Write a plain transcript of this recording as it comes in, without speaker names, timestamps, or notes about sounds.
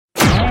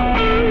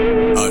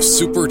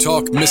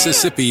SuperTalk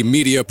Mississippi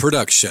Media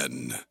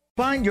Production.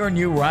 Find your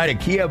new ride at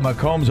Kia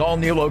Macomb's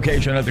all-new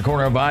location at the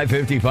corner of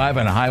I-55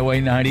 and Highway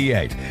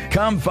 98.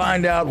 Come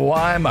find out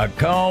why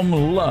Macomb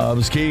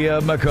loves Kia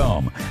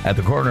Macomb at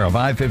the corner of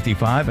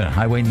I-55 and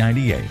Highway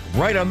 98.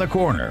 Right on the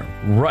corner,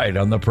 right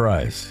on the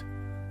price.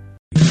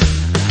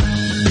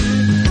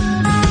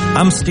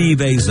 I'm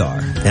Steve Azar,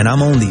 and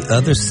I'm on the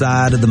other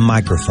side of the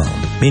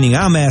microphone, meaning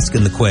I'm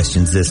asking the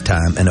questions this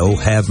time, and oh,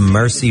 have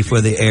mercy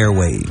for the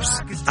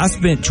airwaves. I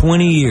spent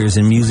 20 years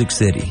in Music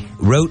City,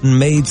 wrote and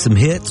made some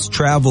hits,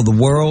 traveled the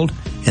world,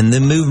 and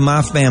then moved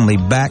my family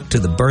back to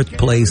the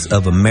birthplace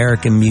of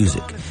American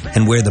music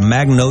and where the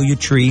magnolia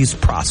trees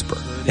prosper.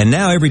 And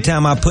now every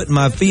time I put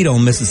my feet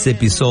on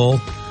Mississippi soil,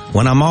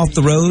 when I'm off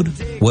the road,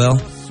 well,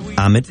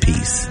 I'm at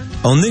peace.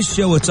 On this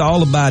show, it's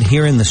all about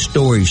hearing the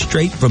stories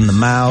straight from the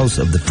mouths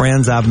of the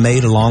friends I've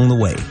made along the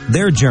way,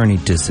 their journey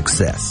to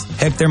success.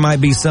 Heck, there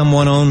might be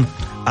someone on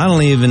I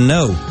don't even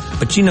know,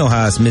 but you know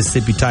how us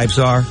Mississippi types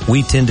are.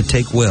 We tend to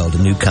take well to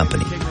new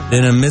company.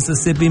 In a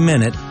Mississippi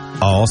Minute,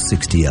 all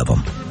 60 of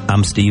them.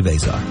 I'm Steve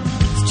Azar.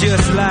 It's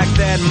just like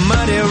that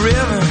muddy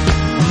river,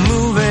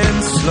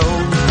 moving slow.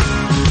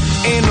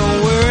 Ain't no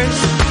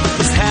worries,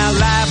 it's how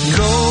life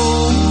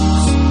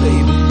goes,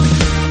 baby.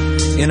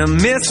 In a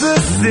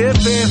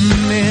Mississippi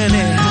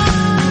Minute.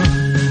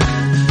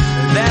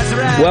 That's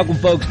right. Welcome,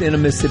 folks, to In a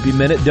Mississippi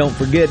Minute. Don't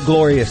forget,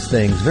 glorious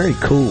things, very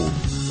cool,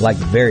 like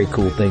very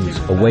cool things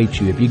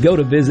await you. If you go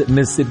to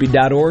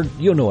visitmississippi.org,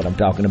 you'll know what I'm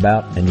talking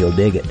about, and you'll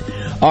dig it.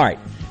 All right,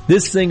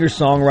 this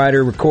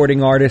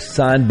singer-songwriter-recording artist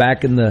signed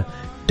back in the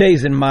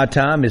days in my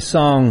time, his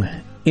song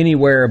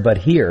Anywhere But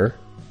Here,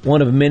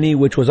 one of many,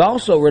 which was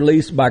also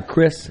released by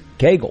Chris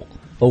Cagle,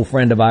 old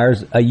friend of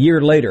ours, a year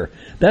later.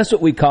 That's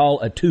what we call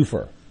a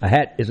twofer. A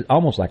hat is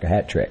almost like a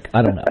hat trick.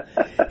 I don't know.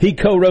 He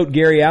co-wrote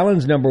Gary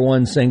Allen's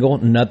 #1 single,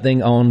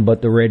 Nothing on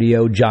But the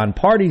Radio, John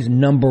Party's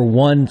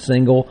 #1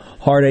 single,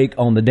 Heartache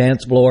on the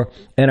Dance Floor,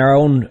 and our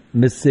own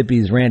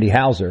Mississippi's Randy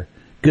Houser,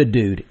 good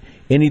dude,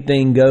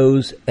 Anything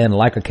Goes, and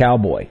Like a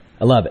Cowboy.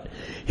 I love it.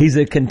 He's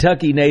a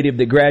Kentucky native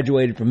that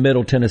graduated from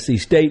Middle Tennessee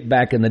State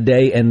back in the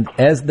day, and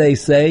as they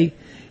say,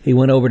 he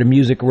went over to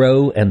Music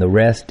Row, and the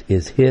rest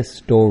is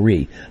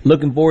history.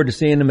 Looking forward to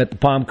seeing him at the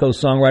Palm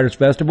Coast Songwriters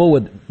Festival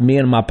with me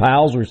and my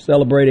pals. We're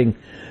celebrating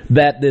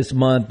that this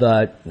month.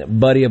 A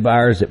buddy of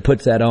ours that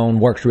puts that on,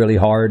 works really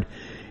hard.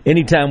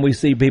 Anytime we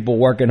see people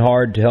working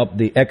hard to help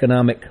the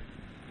economic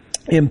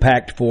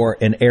impact for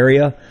an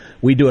area,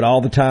 we do it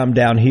all the time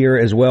down here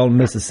as well in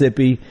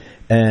Mississippi,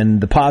 and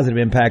the positive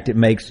impact it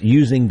makes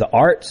using the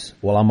arts,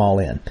 well, I'm all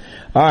in.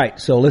 All right,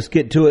 so let's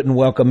get to it and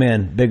welcome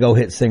in big old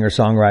hit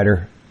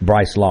singer-songwriter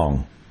Brice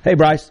Long. Hey,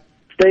 Brice.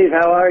 Steve,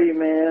 how are you,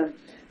 man?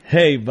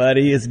 Hey,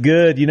 buddy, it's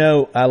good. You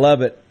know, I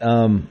love it.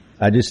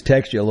 I just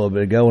texted you a little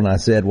bit ago, and I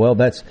said, well,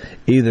 that's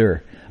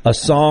either a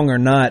song or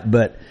not,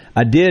 but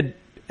I did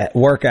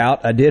work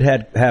out. I did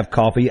have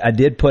coffee. I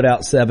did put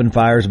out 7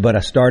 fires, but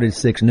I started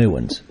 6 new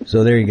ones.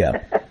 So there you go.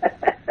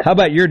 How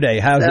about your day?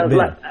 How's it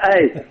been?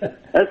 Hey,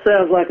 that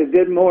sounds like a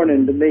good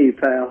morning to me,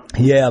 pal.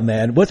 Yeah,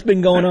 man. What's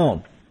been going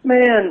on?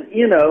 Man,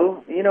 you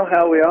know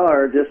how we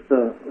are, just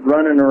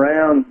running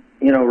around,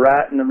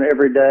 writing them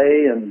every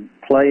day and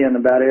playing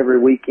about every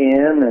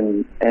weekend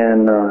and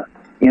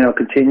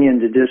continuing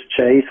to just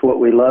chase what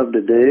we love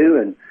to do.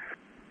 And,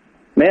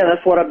 man,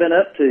 that's what I've been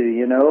up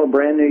to, a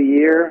brand new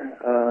year,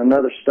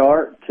 another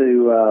start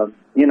to,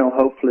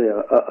 hopefully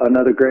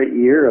another great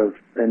year of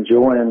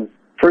enjoying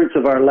fruits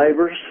of our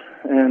labors.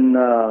 And,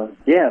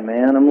 yeah,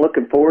 man, I'm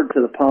looking forward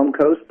to the Palm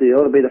Coast deal.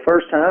 It'll be the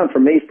first time for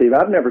me, Steve.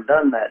 I've never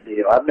done that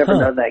deal. I've never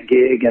done that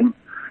gig. And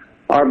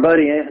our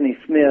buddy Anthony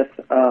Smith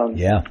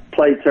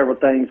played several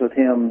things with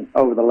him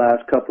over the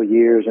last couple of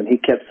years, and he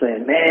kept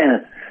saying,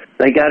 man,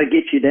 they got to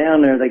get you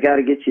down there. They got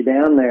to get you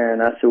down there.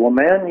 And I said, well,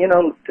 man,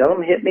 tell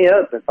them to hit me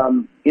up. If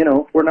I'm,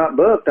 if we're not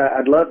booked,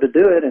 I'd love to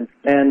do it.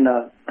 And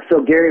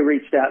so Gary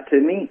reached out to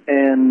me,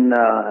 and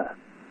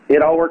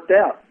it all worked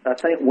out. I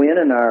think Wynn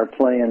and I are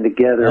playing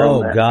together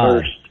on that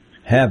God.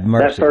 Have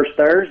mercy. That first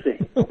Thursday.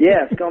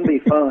 Yeah, it's going to be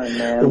fun,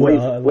 man.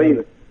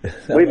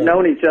 We've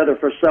known each other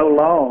for so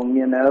long,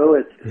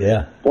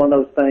 It's one of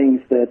those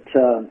things that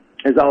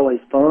is always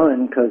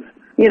fun because,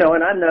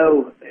 and I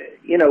know,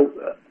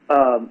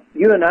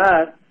 you and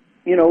I,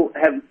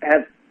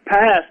 have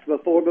passed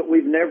before, but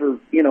we've never,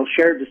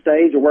 shared the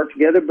stage or worked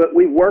together. But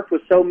we've worked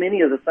with so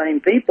many of the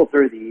same people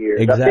through the years.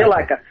 Exactly.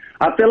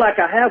 I feel like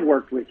I have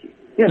worked with you.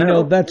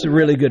 That's a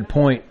really good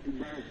point.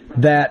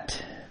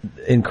 That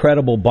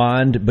incredible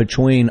bond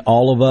between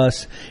all of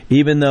us,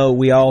 even though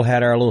we all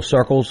had our little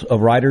circles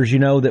of writers,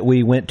 that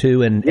we went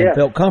to and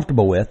felt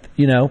comfortable with,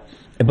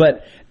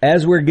 But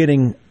as we're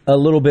getting a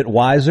little bit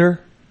wiser,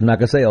 I'm not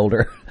going to say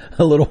older,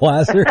 a little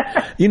wiser,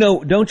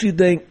 don't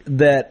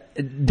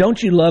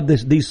you love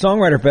these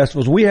songwriter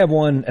festivals? We have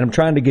one, and I'm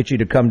trying to get you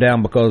to come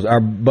down because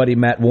our buddy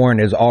Matt Warren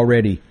has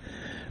already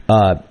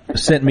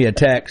sent me a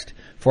text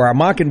for our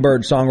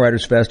Mockingbird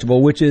Songwriters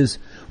Festival, which is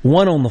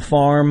one on the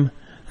farm.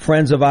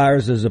 Friends of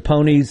ours is the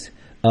Ponies,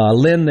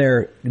 lend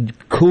their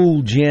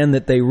cool gin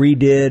that they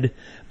redid,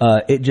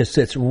 It just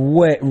sits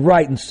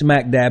right and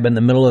smack dab in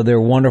the middle of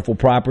their wonderful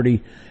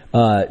property.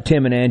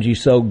 Tim and Angie,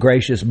 so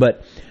gracious.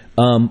 But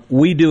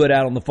we do it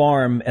out on the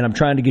farm, and I'm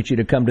trying to get you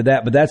to come to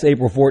that. But that's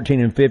April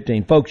 14 and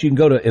 15. Folks, you can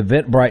go to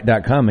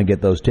eventbrite.com and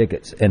get those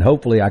tickets. And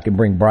hopefully I can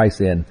bring Brice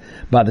in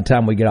by the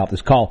time we get off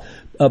this call.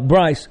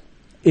 Brice,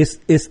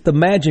 it's the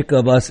magic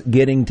of us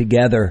getting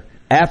together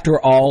after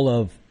all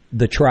of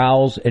the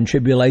trials and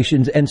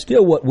tribulations, and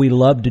still what we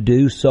love to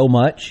do so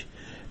much,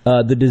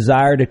 the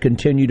desire to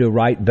continue to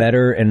write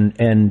better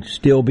and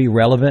still be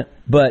relevant.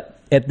 But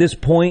at this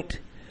point,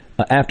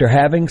 after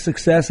having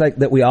success like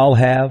that we all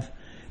have,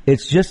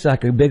 it's just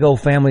like a big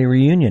old family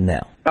reunion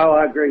now. Oh,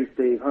 I agree,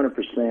 Steve,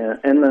 100%.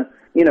 And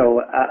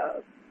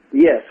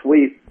yes,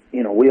 we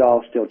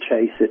all still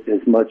chase it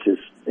as much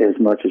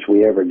as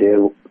we ever did.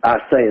 I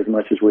say as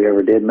much as we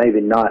ever did, maybe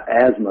not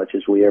as much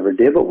as we ever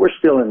did, but we're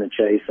still in the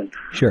chase and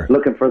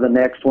looking for the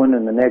next one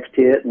and the next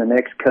hit and the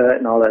next cut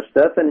and all that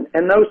stuff. And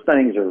those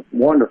things are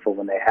wonderful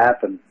when they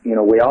happen.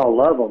 We all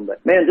love them.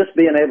 But, man, just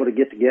being able to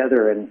get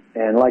together and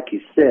like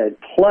you said,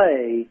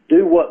 play,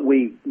 do what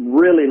we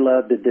really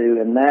love to do,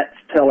 and that's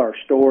tell our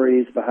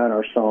stories behind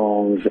our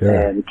songs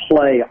and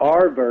play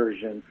our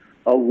version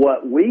of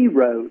what we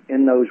wrote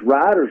in those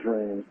writers'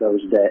 rooms those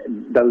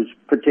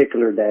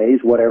particular days,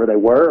 whatever they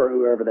were or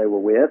whoever they were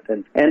with.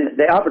 And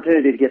the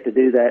opportunity to get to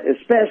do that,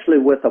 especially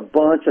with a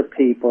bunch of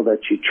people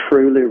that you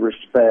truly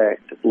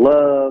respect,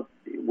 love,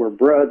 we're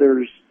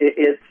brothers.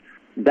 It's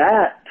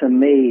that, to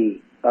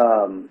me,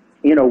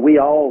 we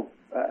all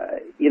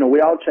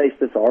chase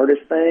this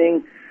artist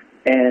thing,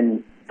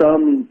 and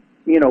some,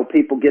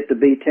 people get to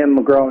be Tim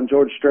McGraw and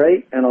George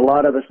Strait, and a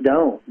lot of us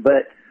don't.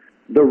 But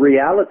the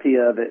reality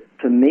of it,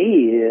 to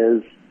me,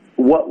 is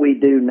what we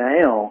do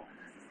now,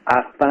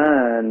 I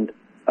find,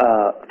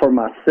 for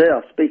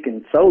myself,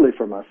 speaking solely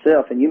for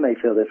myself, and you may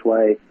feel this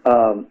way,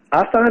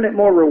 I find it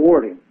more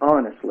rewarding,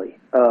 honestly.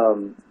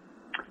 I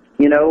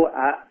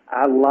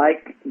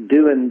like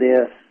doing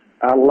this.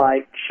 I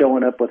like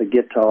showing up with a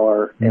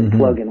guitar and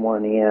plugging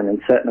one in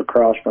and sitting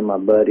across from my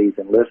buddies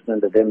and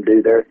listening to them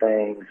do their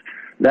things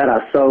that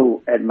I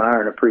so admire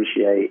and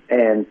appreciate,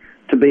 and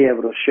to be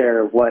able to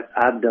share what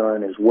I've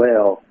done as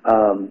well.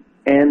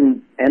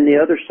 And the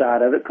other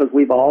side of it, because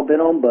we've all been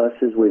on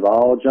buses, we've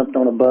all jumped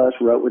on a bus,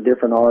 wrote with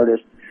different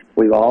artists,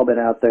 we've all been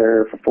out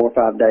there for 4 or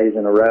 5 days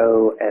in a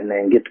row, and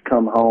then get to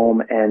come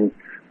home, and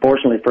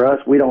fortunately for us,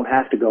 we don't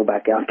have to go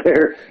back out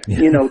there,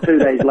 2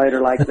 days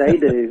later like they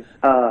do.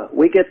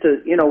 We get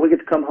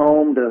to come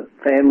home to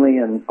family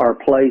and our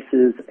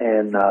places,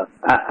 and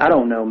I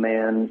don't know,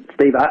 man.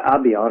 Steve,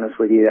 I'll be honest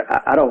with you.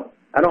 I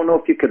don't know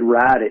if you could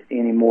write it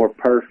any more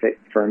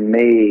perfect for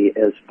me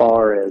as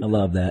far as... I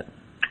love that.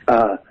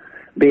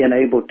 Being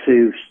able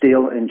to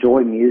still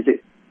enjoy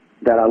music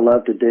that I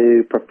love to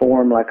do,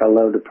 perform like I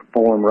love to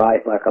perform,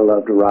 write like I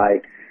love to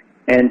write,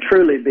 and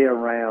truly be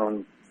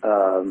around,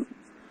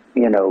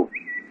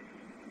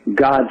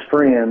 God's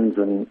friends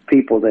and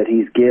people that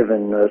He's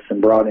given us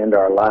and brought into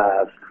our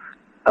lives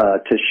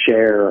to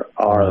share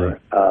our...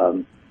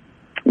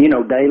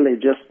 daily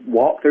just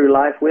walk through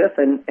life with,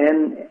 and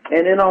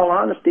in all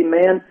honesty,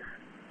 man,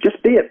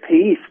 just be at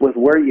peace with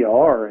where you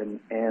are and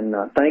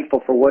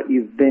thankful for what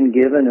you've been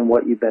given and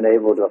what you've been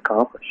able to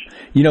accomplish.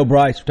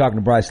 Brice, we're talking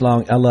to Brice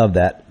Long. I love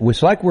that.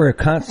 It's like we're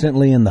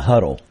constantly in the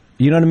huddle.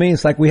 You know what I mean?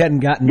 It's like we hadn't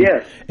gotten...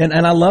 Yes. And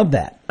I love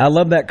that. I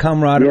love that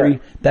camaraderie. Yeah.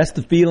 That's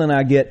the feeling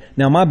I get.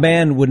 Now, my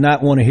band would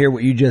not want to hear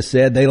what you just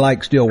said. They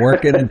like still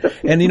working.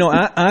 And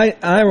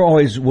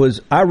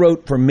I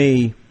wrote for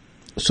me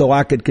so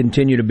I could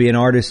continue to be an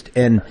artist.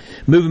 And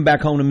moving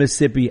back home to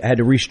Mississippi, I had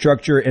to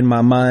restructure in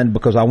my mind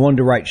because I wanted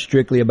to write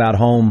strictly about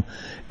home,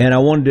 and I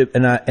wanted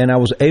to, and I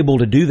was able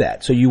to do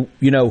that. So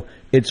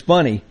it's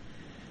funny.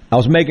 I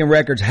was making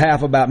records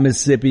half about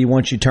Mississippi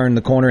once you turn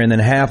the corner, and then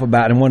half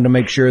about, and wanted to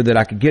make sure that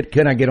I could get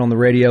on the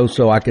radio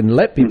so I can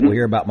let people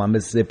hear about my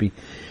Mississippi.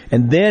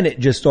 And then it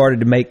just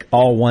started to make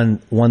all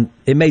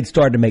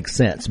started to make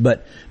sense.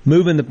 But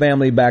moving the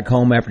family back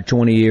home after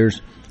 20 years,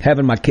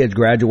 having my kids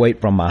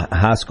graduate from my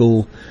high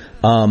school,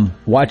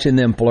 watching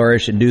them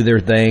flourish and do their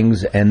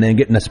things, and then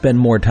getting to spend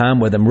more time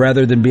with them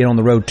rather than being on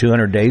the road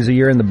 200 days a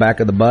year in the back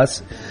of the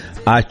bus,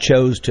 I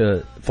chose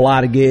to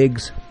fly to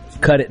gigs,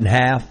 cut it in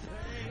half.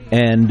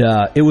 And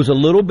it was a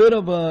little bit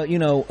of a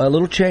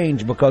little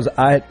change because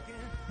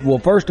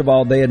first of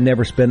all, they had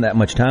never spent that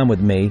much time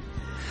with me.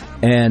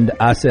 And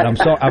I said, I'm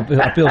sorry.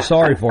 I feel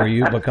sorry for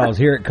you because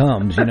here it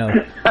comes.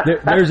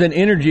 There's an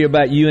energy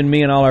about you and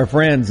me and all our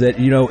friends that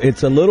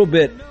it's a little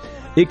bit.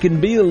 It can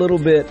be a little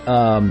bit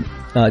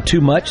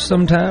too much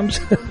sometimes.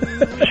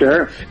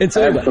 Sure. And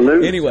so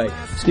anyway,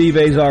 Steve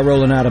Azar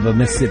rolling out of a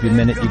Mississippi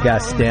Minute. You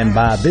guys stand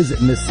by.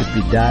 Visit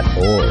Mississippi.org.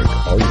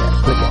 Oh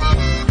yeah, click on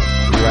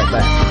it. We'll be right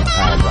back.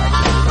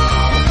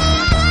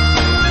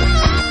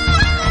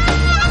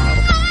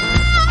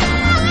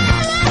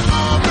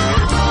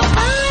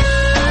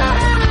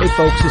 Hey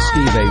folks, it's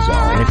Steve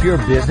Azar, and if you're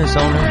a business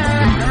owner,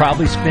 then you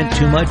probably spent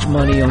too much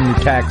money on your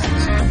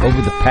taxes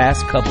over the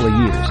past couple of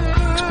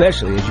years.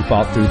 especially as you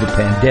fought through the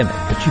pandemic.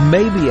 But you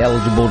may be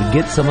eligible to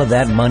get some of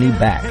that money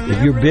back.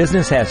 If your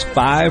business has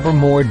 5 or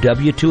more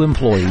W-2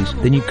 employees,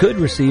 then you could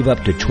receive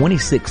up to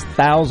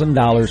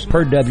 $26,000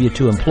 per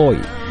W-2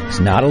 employee. It's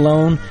not a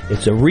loan,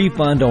 it's a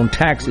refund on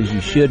taxes you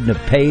shouldn't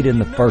have paid in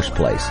the first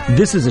place.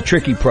 This is a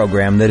tricky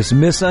program that is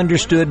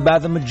misunderstood by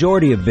the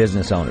majority of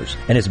business owners,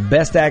 and it's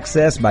best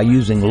accessed by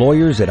using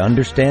lawyers that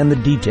understand the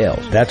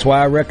details. That's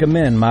why I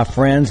recommend my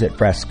friends at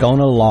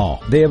Frascona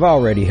Law. They have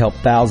already helped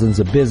thousands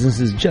of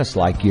businesses just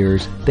like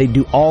yours. They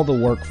do all the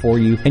work for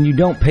you, and you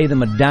don't pay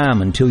them a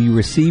dime until you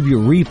receive your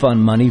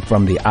refund money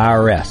from the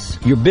IRS.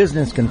 Your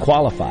business can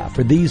qualify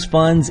for these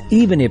funds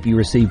even if you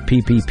receive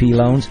PPP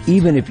loans,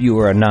 even if you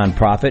are a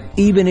nonprofit,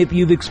 even if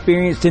you've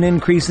experienced an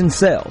increase in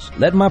sales.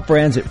 Let my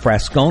friends at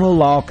Frascona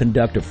Law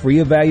conduct a free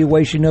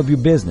evaluation of your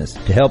business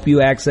to help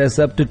you access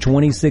up to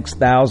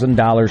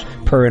 $26,000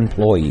 per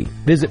employee.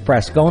 Visit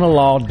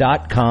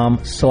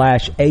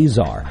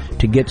FrasconaLaw.com/Azar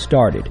to get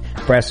started.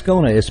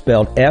 Frascona is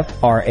spelled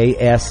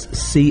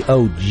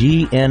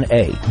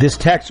Frascogna. This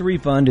tax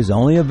refund is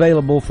only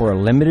available for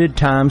a limited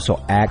time,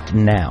 so act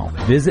now.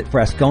 Visit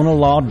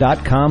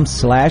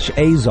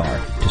FrasconaLaw.com/Azar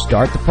to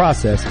start the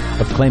process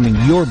of claiming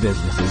your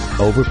business's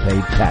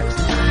overpaid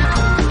taxes.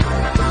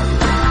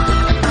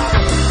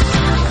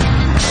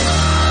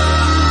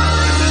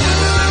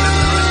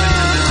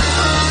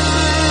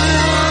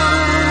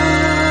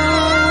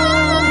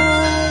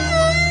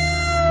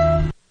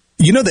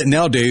 You know that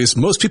nowadays,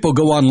 most people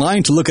go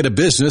online to look at a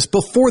business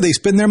before they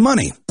spend their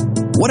money.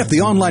 What if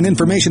the online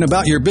information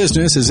about your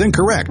business is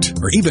incorrect,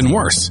 or even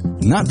worse,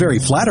 not very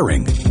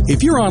flattering?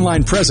 If your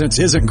online presence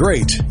isn't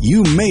great,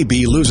 you may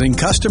be losing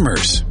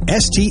customers.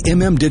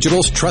 STMM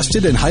Digital's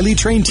trusted and highly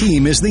trained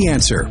team is the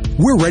answer.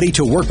 We're ready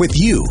to work with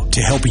you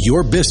to help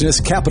your business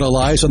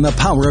capitalize on the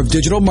power of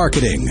digital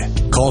marketing.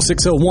 Call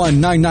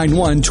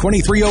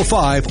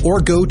 601-991-2305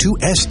 or go to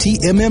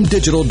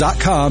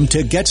stmmdigital.com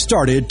to get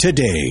started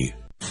today.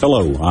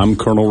 Hello, I'm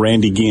Colonel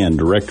Randy Ginn,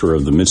 Director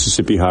of the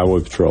Mississippi Highway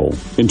Patrol.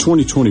 In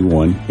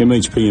 2021,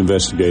 MHP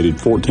investigated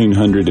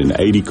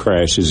 1,480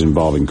 crashes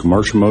involving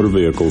commercial motor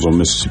vehicles on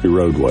Mississippi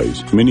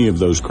roadways. Many of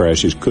those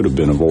crashes could have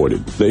been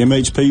avoided. The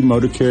MHP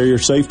Motor Carrier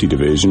Safety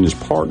Division is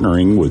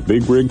partnering with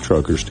big rig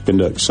truckers to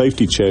conduct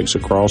safety checks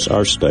across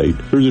our state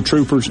through the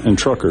Troopers and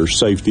Truckers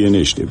Safety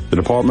Initiative. The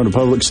Department of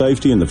Public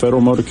Safety and the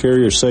Federal Motor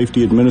Carrier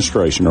Safety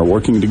Administration are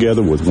working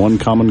together with one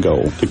common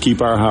goal: to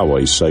keep our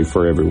highways safe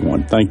for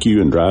everyone. Thank you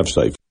and drive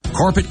safe.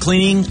 Carpet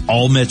cleaning,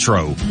 all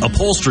Metro.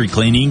 Upholstery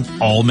cleaning,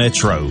 all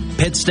Metro.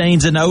 Pet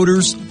stains and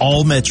odors,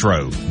 all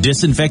Metro.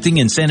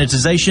 Disinfecting and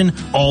sanitization,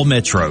 all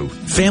Metro.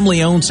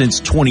 Family owned since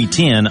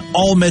 2010,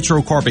 All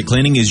Metro Carpet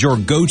Cleaning is your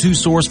go-to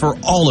source for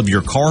all of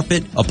your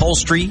carpet,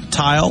 upholstery,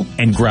 tile,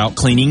 and grout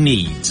cleaning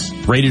needs.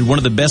 Rated one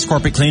of the best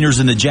carpet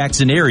cleaners in the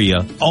Jackson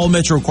area, All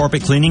Metro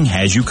Carpet Cleaning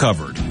has you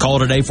covered. Call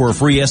today for a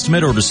free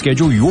estimate or to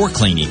schedule your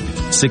cleaning.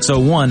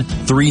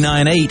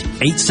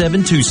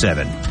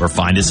 601-398-8727 or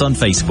find us on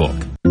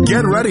Facebook.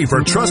 Get ready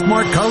for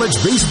Trustmark College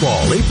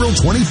Baseball April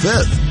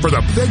 25th for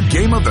the big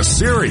game of the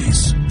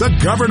series, the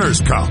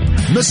Governor's Cup,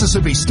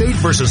 Mississippi State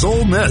versus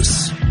Ole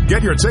Miss.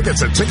 Get your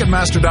tickets at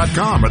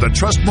Ticketmaster.com or the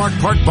Trustmark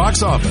Park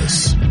box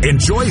office.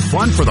 Enjoy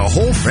fun for the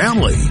whole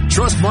family.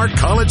 Trustmark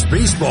College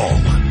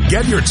Baseball.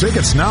 Get your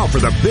tickets now for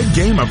the big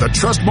game of the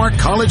Trustmark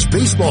College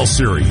Baseball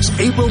Series,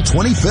 April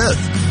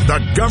 25th. The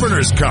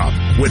Governor's Cup,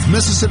 with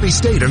Mississippi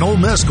State and Ole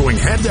Miss going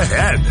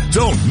head-to-head.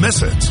 Don't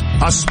miss it.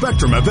 A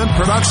Spectrum event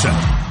production.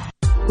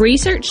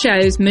 Research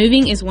shows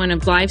moving is one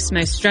of life's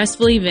most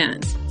stressful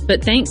events,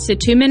 but thanks to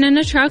 2 Men and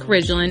a Truck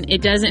Ridgeland,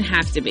 it doesn't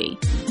have to be.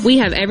 We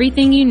have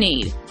everything you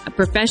need. A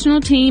professional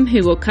team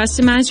who will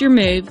customize your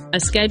move, a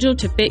schedule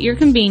to fit your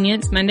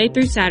convenience Monday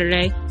through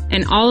Saturday,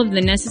 and all of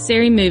the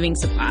necessary moving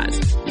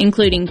supplies,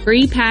 including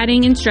free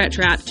padding and stretch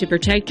wrap to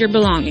protect your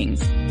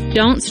belongings.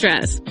 Don't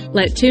stress.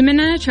 Let 2 Men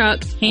and a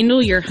Truck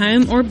handle your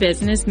home or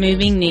business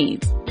moving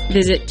needs.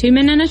 Visit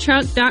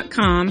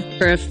 2menandatruck.com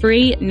for a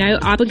free,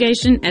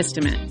 no-obligation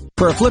estimate.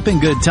 For a flipping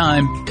good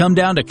time, come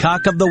down to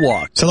Cock of the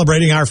Walk.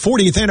 Celebrating our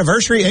 40th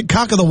anniversary at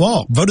Cock of the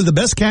Walk. Voted the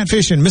best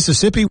catfish in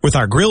Mississippi with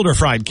our grilled or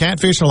fried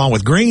catfish along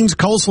with greens,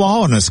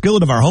 coleslaw, and a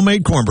skillet of our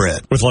homemade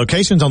cornbread. With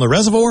locations on the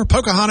Reservoir,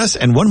 Pocahontas,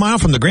 and 1 mile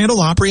from the Grand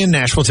Ole Opry in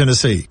Nashville,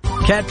 Tennessee.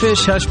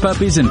 Catfish, hush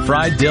puppies, and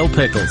fried dill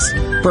pickles.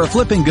 For a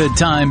flipping good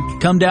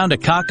time, come down to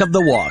Cock of the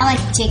Walk. I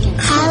like chicken.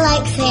 I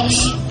like fish.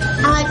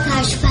 I like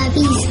hush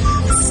puppies.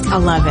 I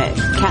love it.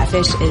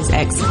 Catfish is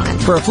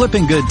excellent. For a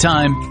flipping good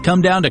time,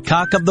 come down to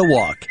Cock of the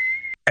Walk.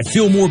 At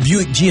Fillmore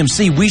Buick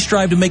GMC, we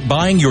strive to make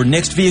buying your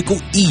next vehicle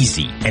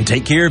easy and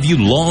take care of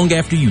you long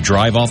after you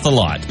drive off the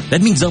lot.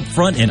 That means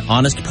upfront and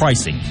honest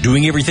pricing,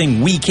 doing everything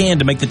we can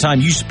to make the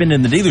time you spend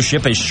in the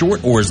dealership as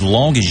short or as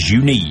long as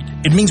you need.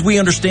 It means we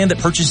understand that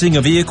purchasing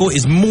a vehicle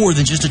is more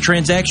than just a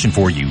transaction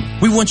for you.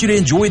 We want you to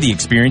enjoy the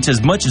experience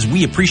as much as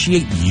we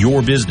appreciate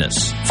your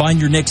business. Find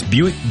your next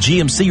Buick,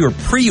 GMC, or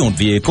pre-owned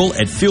vehicle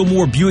at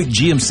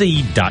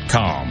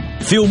FillmoreBuickGMC.com.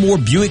 Fillmore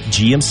Buick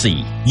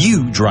GMC.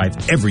 You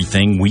drive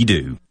everything we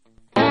do.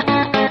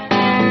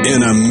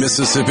 In a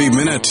Mississippi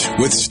Minute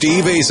with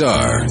Steve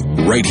Azar,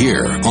 right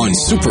here on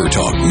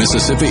SuperTalk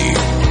Mississippi.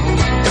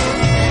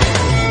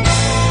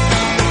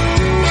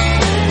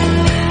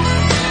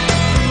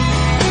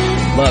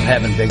 Love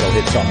having big old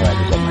hit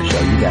songwriters on my show.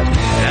 You guys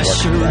I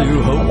sure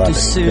do hope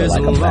this is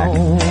a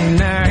long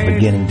night.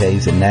 Beginning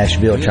days in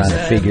Nashville, trying to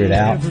figure it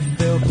out.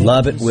 I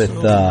love it with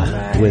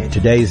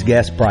today's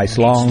guest, Brice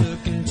Long.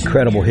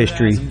 Incredible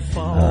history.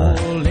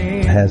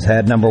 Has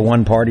had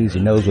 #1 parties. He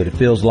knows what it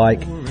feels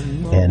like,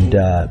 and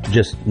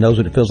just knows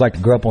what it feels like to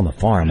grow up on the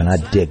farm, and I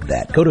dig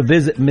that. Go to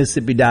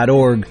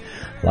visitmississippi.org.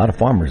 A lot of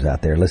farmers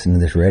out there listening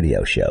to this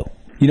radio show.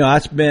 You know, I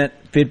spent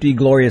 50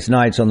 glorious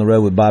nights on the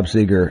road with Bob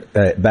Seger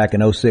back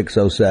in 06,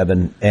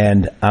 07,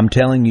 and I'm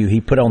telling you,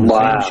 he put on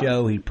the same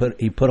show.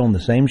 He put on the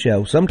same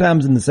show,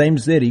 sometimes in the same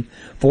city.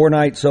 4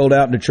 nights sold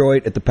out in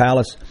Detroit at the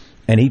Palace,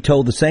 and he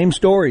told the same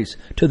stories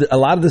to a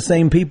lot of the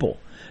same people,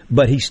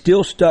 but he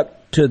still stuck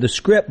to the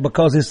script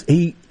because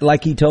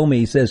like he told me,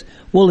 he says,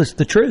 well, it's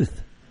the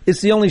truth.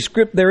 It's the only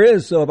script there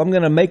is, so if I'm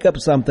going to make up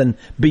something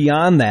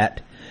beyond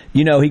that,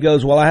 you know, he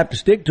goes, well, I have to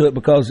stick to it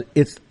because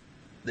it's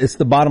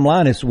the bottom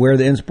line. It's where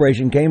the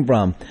inspiration came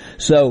from.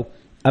 So,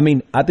 I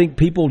mean, I think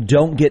people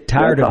don't get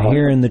tired of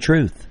hearing the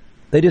truth.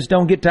 They just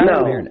don't get tired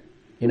of hearing it,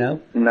 you know?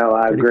 No,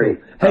 I agree.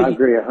 Cool. Hey, I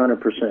agree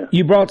 100%.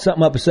 You brought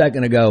something up a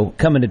second ago,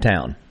 coming to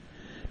town.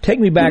 Take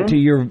me back to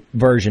your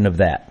version of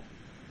that.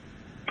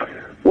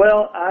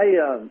 Well, I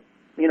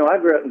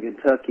grew up in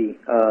Kentucky.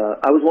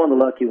 I was one of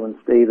the lucky ones,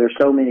 Steve. There's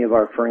so many of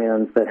our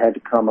friends that had to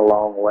come a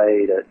long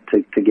way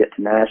to get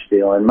to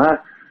Nashville. And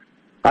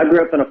I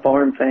grew up in a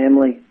farm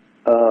family.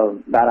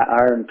 About an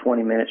hour and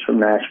 20 minutes from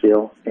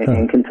Nashville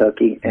in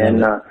Kentucky.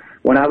 And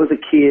when I was a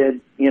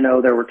kid, you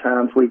know, there were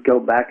times we'd go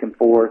back and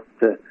forth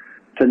to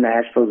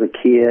Nashville as a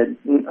kid.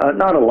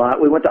 Not a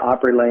lot. We went to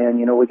Opryland.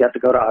 You know, we got to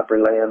go to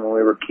Opryland when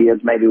we were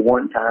kids, maybe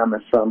one time a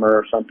summer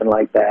or something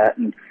like that.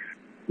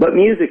 But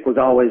music was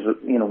always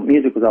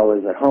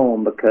at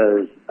home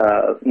because,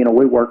 you know,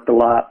 we worked a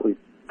lot. We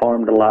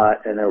farmed a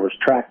lot, and there was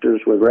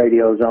tractors with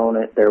radios on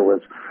it. There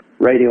was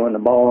radio in the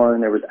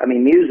barn.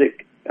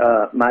 Music.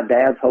 My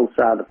dad's whole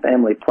side of the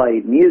family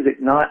played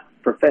music, not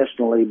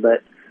professionally,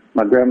 but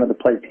my grandmother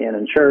played piano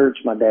in church.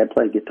 My dad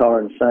played guitar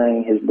and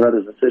sang. His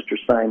brothers and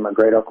sisters sang. My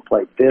great uncle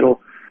played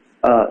fiddle.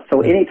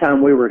 So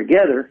anytime we were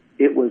together,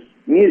 it was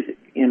music,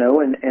 you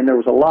know, and there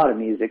was a lot of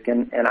music.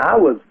 And I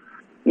was,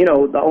 you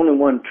know, the only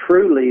one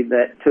truly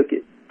that took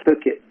it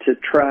to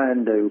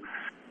trying to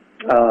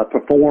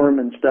perform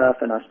and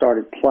stuff. And I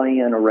started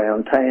playing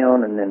around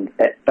town and then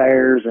at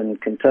fairs in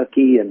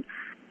Kentucky and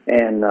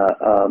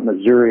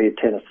Missouri,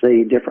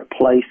 Tennessee, different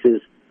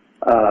places.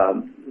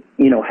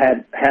 You know,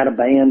 had a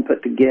band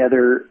put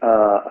together,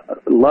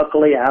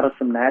 luckily out of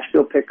some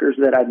Nashville pickers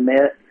that I'd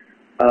met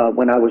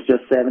when I was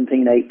just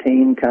 17,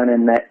 18, kind of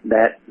in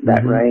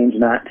that range,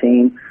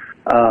 19.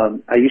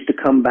 I used to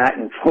come back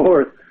and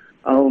forth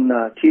on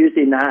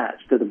Tuesday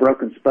nights to the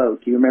Broken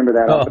Spoke. You remember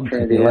that off of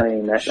Trinity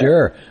Lane?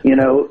 Sure. You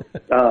know,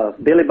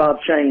 Billy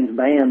Bob Shane's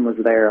band was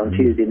there on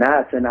Tuesday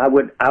nights, and I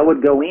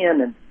would go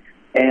in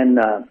and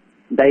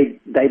they'd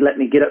let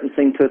me get up and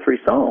sing 2 or 3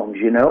 songs,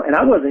 you know, and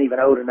I wasn't even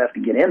old enough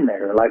to get in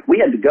there. Like, we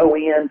had to go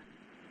in,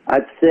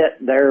 I'd sit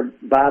there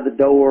by the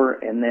door,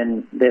 and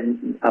then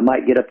I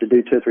might get up to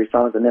do 2 or 3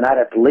 songs, and then I'd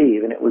have to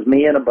leave. And it was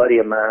me and a buddy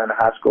of mine, a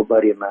high school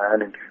buddy of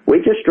mine, and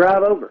we'd just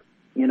drive over,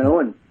 you know,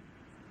 and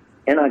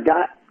I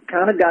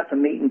kind of got to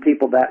meeting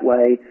people that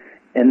way.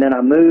 And then I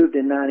moved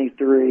in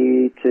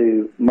 93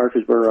 to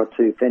Murfreesboro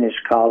to finish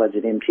college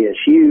at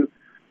MTSU,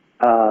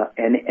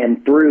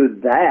 and through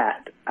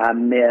that I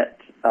met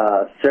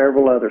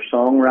several other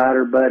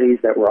songwriter buddies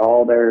that were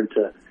all there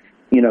to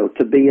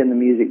be in the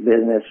music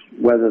business,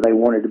 whether they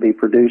wanted to be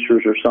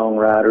producers or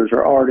songwriters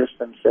or artists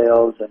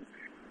themselves,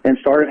 and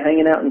started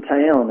hanging out in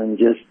town and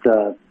just,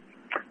 going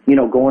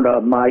to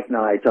mic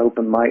nights,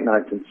 open mic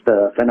nights and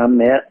stuff. And I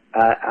met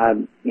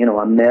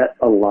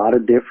a lot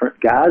of different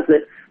guys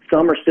that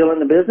some are still in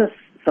the business.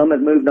 Some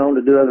have moved on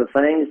to do other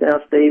things now,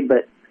 Steve,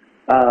 but,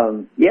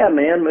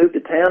 moved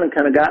to town and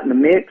kind of got in the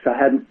mix.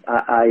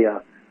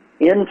 I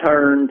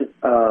interned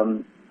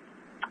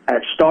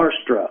at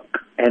Starstruck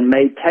and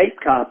made tape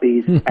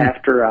copies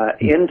after I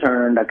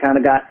interned. I kind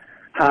of got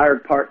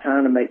hired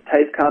part-time to make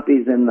tape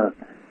copies in the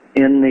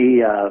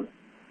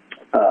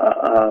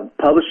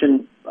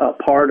publishing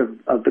part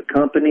of the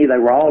company. They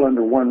were all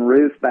under one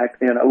roof back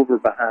then over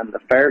behind the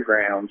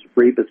fairgrounds.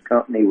 Reba's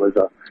company was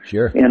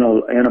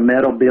in a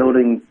metal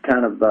building,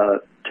 kind of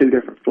 2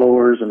 different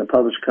floors, and the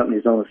publishing company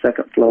was on the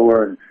 2nd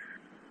floor. And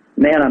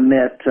man, I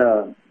met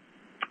the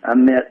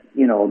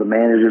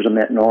managers. I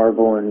met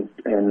Norval and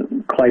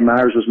Clay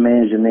Myers was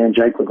managing then.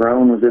 Jake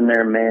LaGrone was in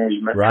there in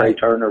management. Right. Trey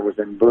Turner was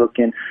in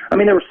booking. I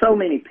mean, there were so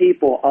many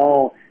people.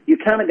 I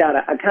kind of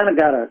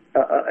got a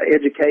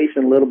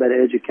education, a little bit of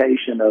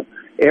education of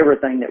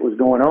everything that was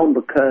going on,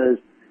 because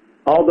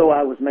although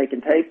I was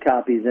making tape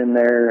copies in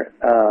there,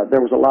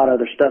 there was a lot of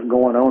other stuff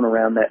going on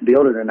around that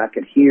building, and I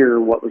could hear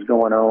what was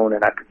going on,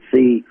 and I could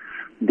see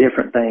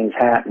different things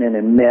happening,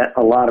 and met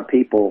a lot of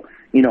people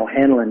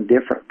handling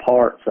different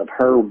parts of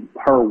her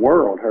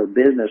world, her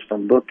business,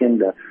 from booking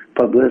to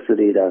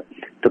publicity to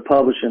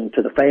publishing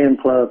to the fan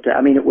club.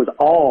 It was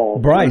all.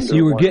 Brice,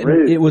 you were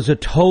getting, it was a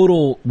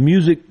total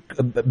music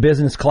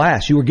business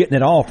class. You were getting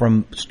it all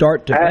from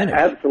start to finish.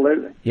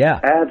 Absolutely. Yeah.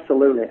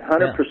 Absolutely.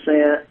 100%.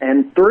 Yeah.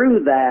 And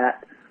through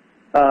that,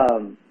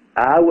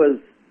 I was,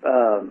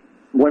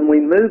 when we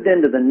moved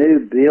into the new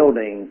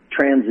building,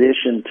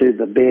 transitioned to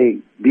the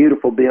big,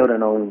 beautiful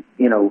building on,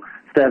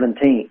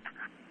 17th,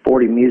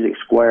 40 Music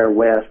Square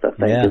West, I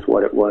think is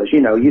what it was.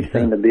 You've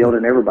seen the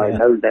building. Everybody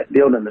knows that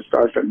building, the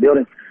Starstruck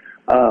building.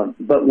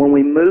 But when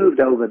we moved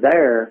over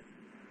there,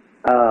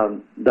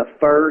 the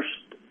first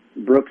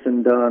Brooks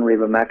and Dunn,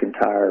 Reba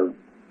McEntire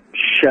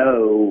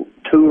show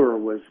tour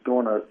was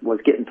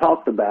getting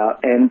talked about,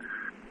 and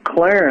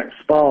Clarence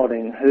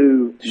Spalding,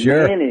 who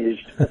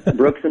managed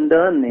Brooks and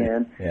Dunn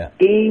then,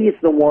 he's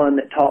the one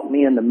that talked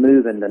me into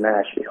moving to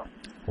Nashville.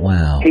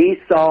 Wow. He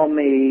saw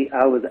me,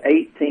 I was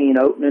 18,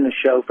 opening a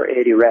show for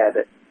Eddie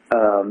Rabbitt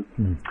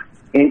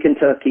in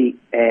Kentucky,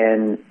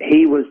 and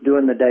he was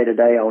doing the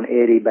day-to-day on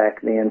Eddie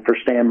back then for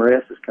Stan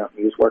Morissa's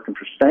company. He was working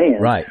for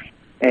Stan. Right.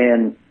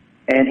 And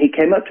he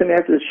came up to me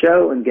after the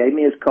show and gave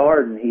me his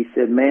card, and he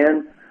said,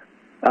 man,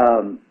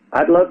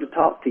 I'd love to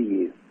talk to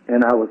you.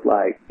 And I was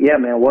like, yeah,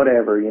 man,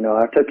 whatever.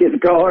 I took his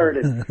card,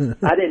 and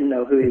I didn't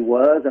know who he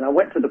was. And I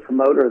went to the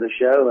promoter of the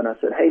show, and I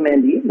said, hey,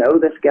 man, do you know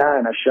this guy?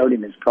 And I showed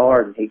him his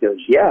card, and he goes,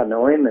 yeah, I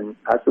know him. And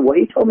I said, well,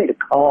 he told me to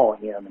call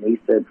him. And he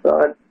said,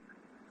 son,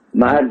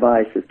 my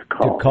advice is to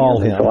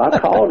call him. So I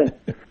called him.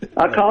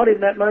 I called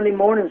him that Monday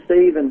morning,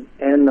 Steve, and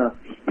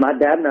my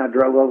dad and I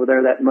drove over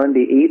there that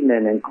Monday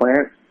evening, and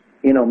Clarence,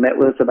 met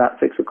with us about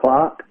 6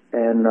 o'clock,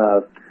 and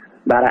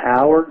about an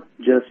hour,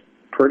 just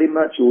pretty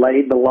much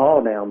laid the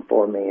law down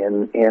for me,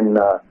 and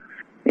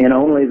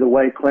only the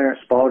way Clarence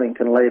Spalding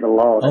can lay the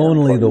law down.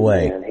 Only the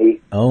way.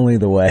 Only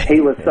the way.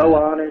 He was so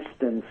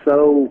honest and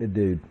so good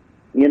dude.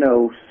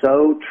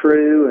 So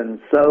true, and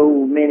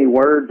so many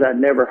words I'd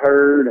never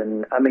heard,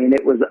 and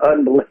it was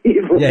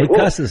unbelievable. Yeah, he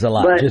cusses a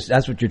lot.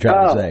 That's what you're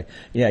trying to say.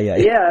 Yeah.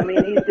 Yeah,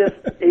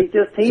 he's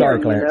just him,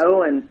 Sorry,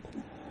 Clarence.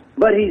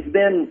 But he's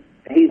been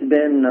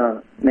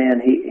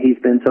man, he's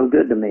been so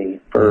good to me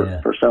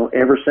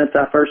ever since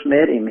I first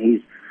met him.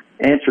 He's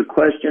answered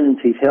questions,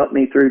 he's helped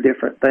me through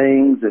different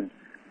things, and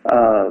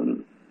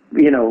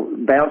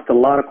bounced a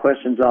lot of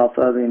questions off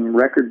of him,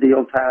 record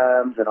deal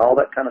times and all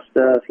that kind of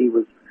stuff.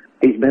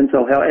 He's been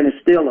so helpful, and is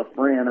still a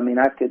friend.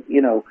 I could,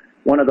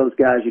 one of those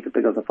guys you could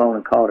pick up the phone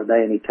and call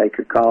today, and he'd take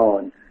your call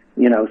and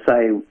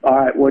say, all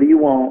right, what do you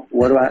want?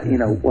 What do I,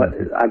 what,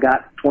 I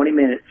got 20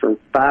 minutes or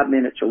 5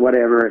 minutes or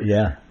whatever.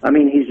 Yeah.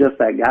 He's just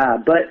that guy.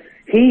 But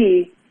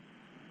he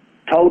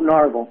told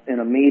Narvel in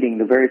a meeting,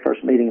 the very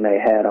first meeting they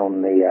had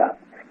on the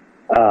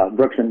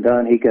Brooks and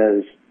Dunn, he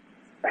goes,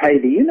 hey,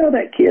 do you know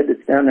that kid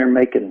that's down there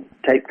making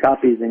tape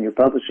copies in your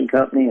publishing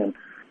company? And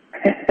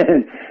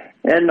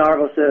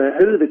Narvel said,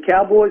 who, the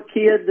cowboy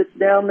kid that's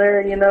down there,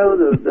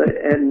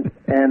 and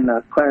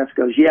Clarence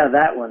goes, yeah,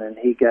 that one. And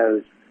he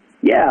goes,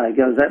 yeah,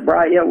 that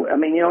Brice,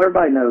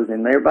 everybody knows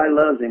him, everybody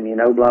loves him,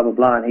 blah, blah,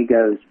 blah. And he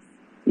goes,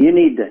 you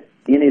need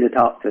to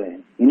talk to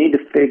him. You need to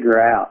figure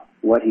out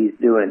what he's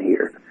doing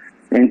here.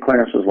 And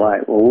Clarence was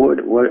like, well,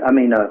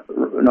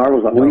 Narvel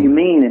was like, what do you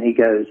mean? And he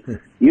goes,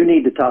 you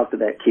need to talk to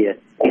that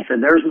kid. He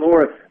said, there's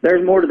more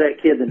to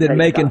that kid than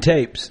making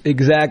tapes.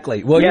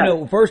 Exactly.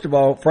 Well, first of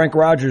all, Frank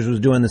Rogers was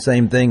doing the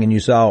same thing, and you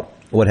saw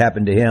what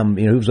happened to him,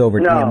 who's over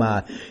at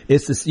EMI.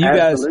 It's you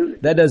guys,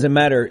 that doesn't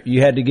matter.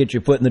 You had to get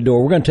your foot in the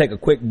door. We're going to take a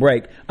quick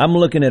break. I'm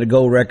looking at a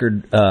gold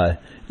record.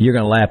 You're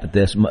going to laugh at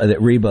this. That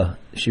Reba,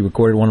 she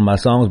recorded one of my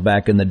songs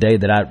back in the day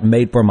that I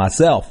made for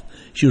myself.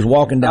 She was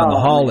walking down the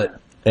hall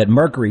at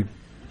Mercury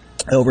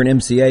over in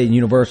MCA,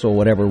 Universal,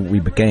 whatever we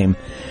became,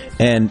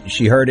 and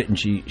she heard it and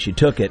she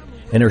took it.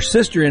 And her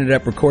sister ended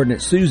up recording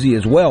it, Susie,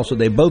 as well, so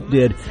they both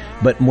did.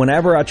 But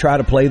whenever I try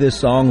to play this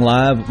song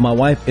live, my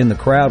wife in the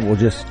crowd will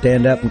just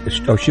stand up,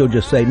 or she'll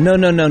just say, no.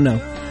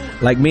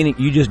 Like, meaning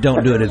you just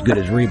don't do it as good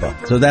as Reba.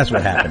 So that's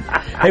what happened.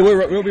 Hey,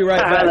 we'll be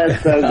right back.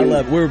 That's so good. I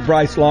love it. We're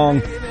Brice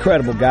Long,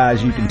 incredible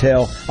guys, you can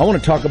tell. I want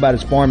to talk about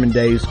his farming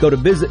days. Go to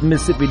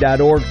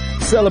visitmississippi.org.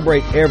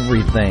 Celebrate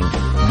everything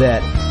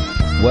that,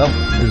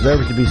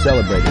 deserves to be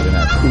celebrated in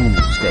our cool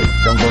state.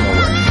 Don't go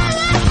nowhere.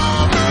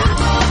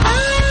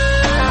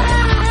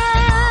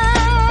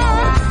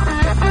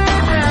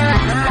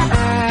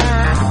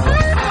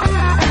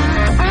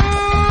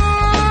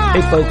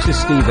 Hey folks, it's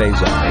Steve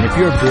Azar, and if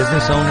you're a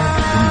business owner,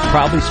 then you've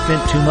probably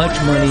spent too much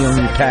money on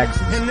your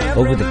taxes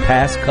over the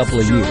past couple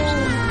of years,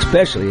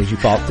 especially as you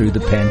fought through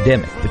the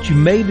pandemic. But you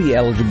may be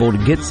eligible to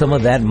get some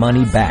of that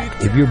money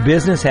back. If your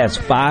business has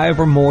 5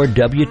 or more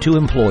W-2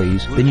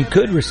 employees, then you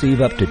could receive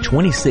up to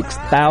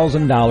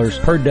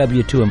 $26,000 per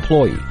W-2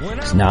 employee.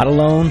 It's not a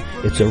loan,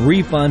 it's a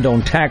refund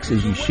on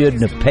taxes you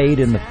shouldn't have paid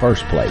in the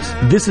first place.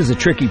 This is a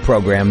tricky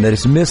program that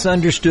is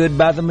misunderstood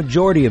by the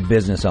majority of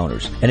business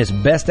owners, and it's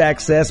best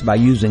accessed by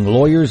using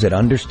lawyers that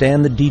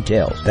understand the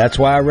details. That's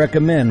why I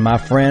recommend my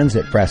friends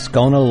at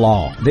Frascona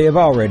Law. They have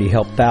already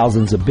helped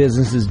thousands of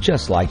businesses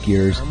just like like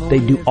yours. They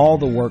do all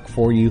the work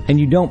for you, and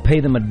you don't pay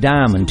them a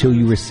dime until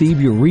you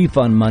receive your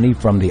refund money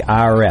from the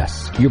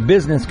IRS. Your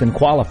business can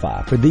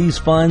qualify for these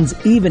funds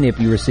even if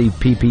you receive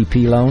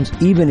PPP loans,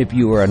 even if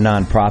you are a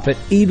nonprofit,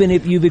 even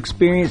if you've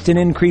experienced an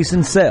increase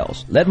in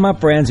sales. Let my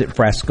friends at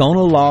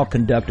Frascona Law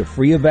conduct a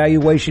free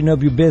evaluation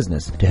of your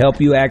business to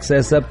help you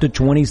access up to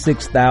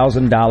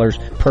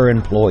 $26,000 per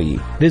employee.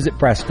 Visit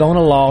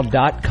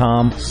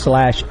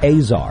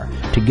FrasconaLaw.com/Azar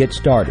to get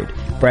started.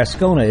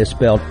 Frascona is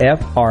spelled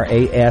Frascogna.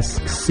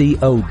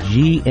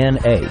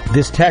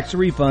 This tax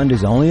refund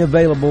is only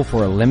available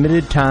for a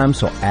limited time,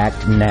 so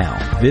act now.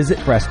 Visit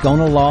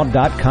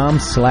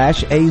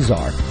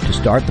FrasconaLaw.com/Azar to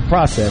start the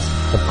process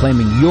of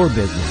claiming your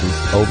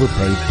business's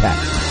overpaid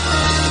taxes.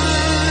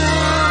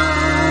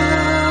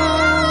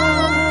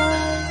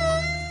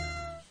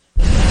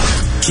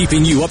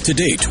 Keeping you up to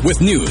date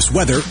with news,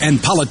 weather,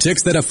 and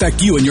politics that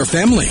affect you and your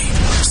family.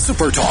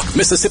 SuperTalk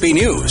Mississippi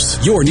News.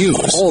 Your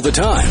news all the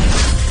time.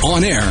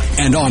 On air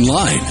and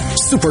online.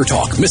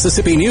 SuperTalk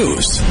Mississippi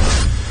News.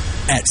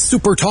 At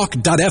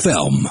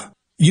supertalk.fm.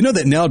 You know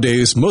that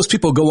nowadays, most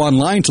people go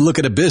online to look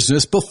at a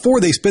business before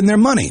they spend their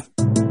money.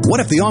 What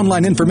if the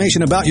online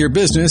information about your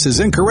business is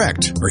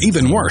incorrect, or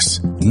even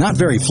worse, not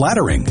very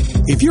flattering?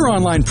 If your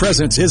online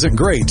presence isn't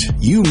great,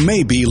 you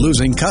may be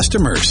losing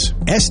customers.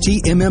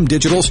 STMM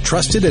Digital's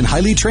trusted and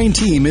highly trained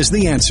team is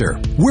the answer.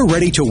 We're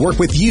ready to work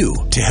with you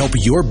to help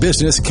your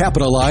business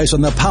capitalize on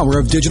the power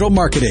of digital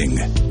marketing.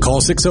 Call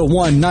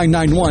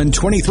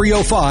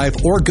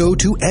 601-991-2305 or go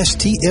to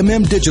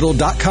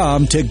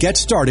stmmdigital.com to get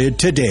started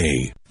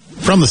today.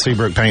 From the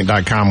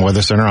SeabrookPaint.com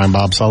Weather Center, I'm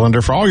Bob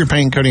Sullender. For all your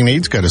paint coating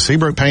needs, go to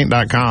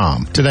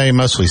SeabrookPaint.com. Today,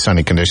 mostly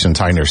sunny conditions,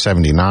 high near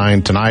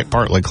 79. Tonight,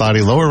 partly cloudy,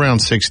 low around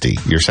 60.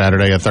 Your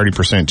Saturday, a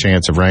 30%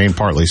 chance of rain,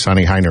 partly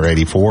sunny, high near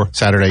 84.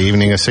 Saturday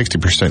evening, a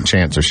 60%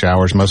 chance of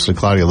showers, mostly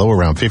cloudy, low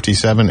around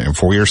 57. And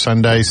for your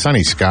Sunday,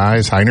 sunny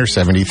skies, high near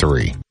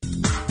 73.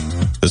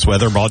 This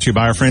weather brought to you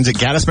by our friends at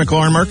Gaddis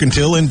McLaurin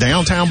Mercantile in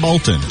downtown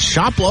Bolton.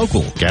 Shop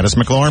local. Gaddis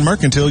McLaurin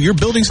Mercantile, your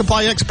building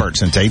supply expert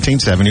since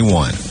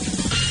 1871.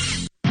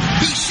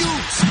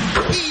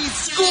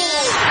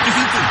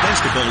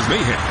 Basketball is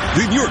mayhem,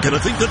 then you're going to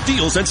think the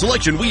deals and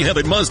selection we have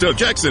at Mazda of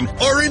Jackson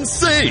are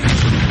insane.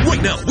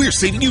 Right now, we're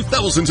saving you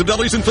thousands of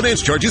dollars in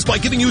finance charges by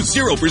giving you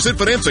 0%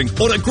 financing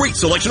on a great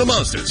selection of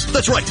Mazdas.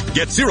 That's right.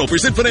 Get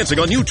 0% financing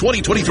on new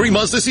 2023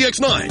 Mazda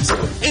CX-9s.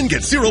 And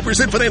get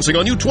 0% financing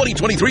on new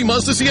 2023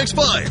 Mazda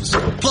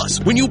CX-5s. Plus,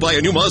 when you buy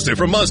a new Mazda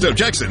from Mazda of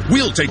Jackson,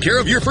 we'll take care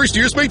of your first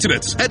year's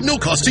maintenance at no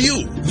cost to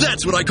you.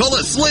 That's what I call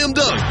a slam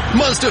dunk.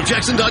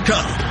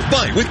 MazdaofJackson.com.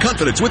 Buy with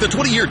confidence with a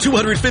 20-year,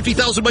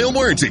 250,000-mile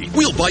warranty.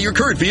 We'll buy your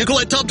current vehicle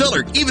at top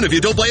dollar, even if you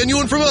don't buy a new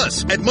one from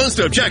us. At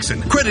Mazda of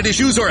Jackson, credit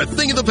issues are a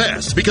thing of the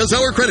past because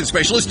our credit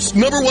specialists'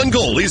 #1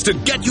 goal is to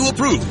get you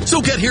approved.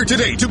 So get here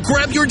today to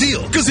grab your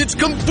deal because it's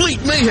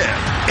complete mayhem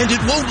and it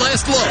won't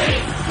last long. 3, 2,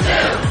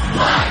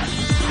 1.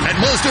 At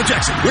Mazda of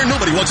Jackson, where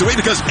nobody walks away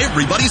because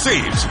everybody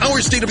saves.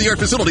 Our state-of-the-art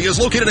facility is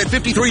located at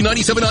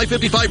 5397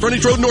 I-55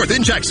 Frontage Road North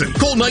in Jackson.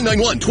 Call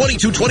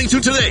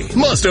 991-2222 today.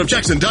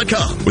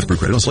 MazdaofJackson.com. With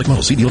credit on select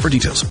models. See deal for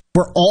details.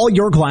 For all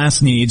your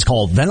glass needs,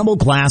 call Venable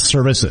Glass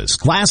Services.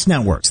 Glass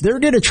Networks. They're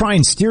going to try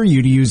and steer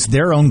you to use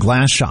their own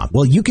glass shop.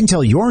 Well, you can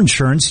tell your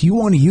insurance you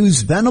want to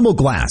use Venable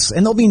Glass,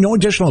 and there'll be no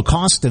additional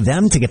cost to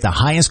them to get the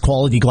highest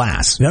quality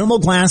glass. Venable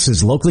Glass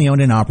is locally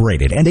owned and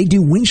operated, and they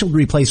do windshield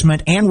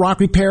replacement and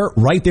rock repair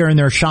right there in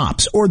their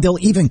shops, or they'll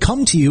even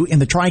come to you in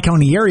the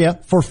Tri-County area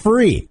for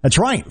free. That's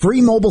right,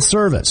 free mobile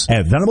service.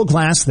 At Venable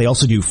Glass, they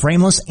also do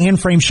frameless and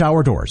frame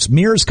shower doors,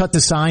 mirrors cut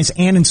to size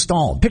and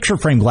installed, picture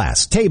frame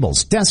glass,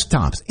 tables,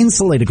 desktops,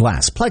 insulated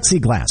glass,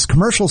 plexiglass,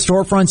 commercial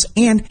storefronts,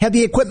 and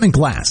heavy equipment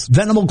glass.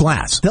 Venable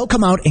Glass. They'll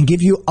come out and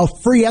give you a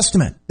free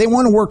estimate. They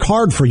want to work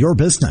hard for your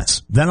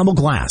business. Venable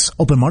Glass.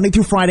 Open Monday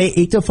through Friday,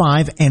 8 to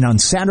 5, and on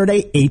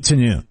Saturday, 8 to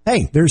noon.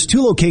 Hey, there's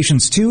 2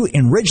 locations too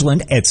in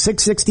Ridgeland at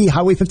 660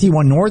 Highway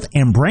 51 North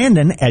and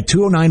Brandon at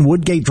 209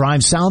 Woodgate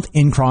Drive South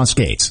in Cross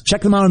Gates.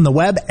 Check them out on the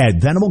web at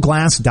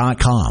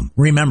venableglass.com.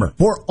 Remember,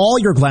 for all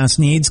your glass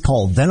needs,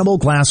 call Venable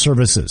Glass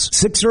Services.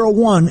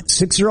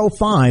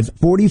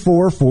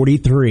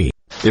 601-605-4443.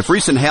 If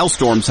recent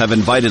hailstorms have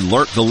invited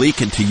Lurk the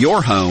Leak into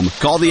your home,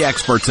 call the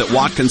experts at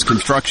Watkins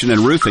Construction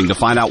and Roofing to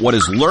find out what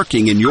is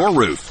lurking in your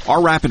roof.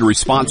 Our rapid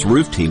response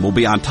roof team will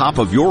be on top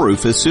of your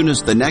roof as soon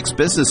as the next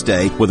business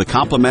day with a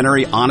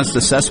complimentary, honest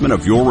assessment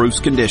of your roof's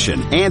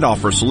condition and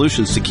offer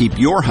solutions to keep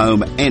your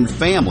home and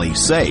family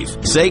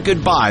safe. Say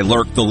goodbye,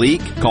 Lurk the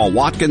Leak. Call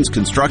Watkins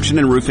Construction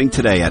and Roofing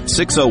today at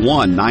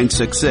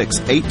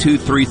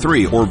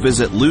 601-966-8233 or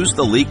visit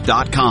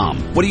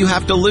losetheleak.com. What do you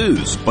have to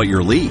lose but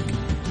your leak?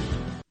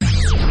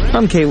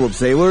 I'm Caleb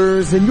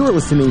Sailors, and you're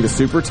listening to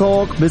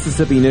SuperTalk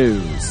Mississippi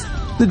News.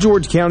 The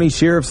George County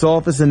Sheriff's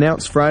Office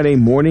announced Friday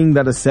morning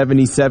that a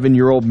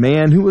 77-year-old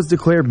man who was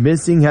declared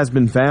missing has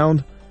been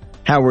found.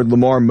 Howard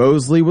Lamar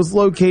Mosley was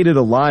located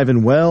alive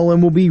and well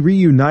and will be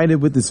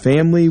reunited with his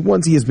family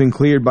once he has been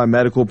cleared by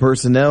medical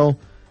personnel.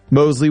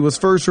 Mosley was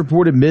first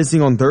reported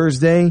missing on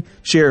Thursday.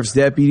 Sheriff's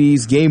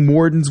deputies, game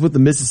wardens with the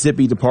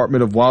Mississippi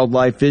Department of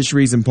Wildlife,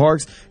 Fisheries, and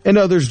Parks, and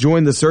others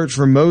joined the search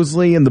for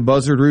Mosley in the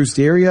Buzzard Roost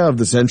area of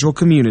the central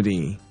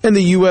community. And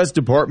the U.S.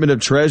 Department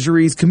of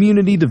Treasury's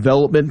Community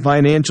Development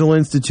Financial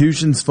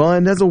Institutions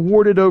Fund has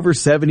awarded over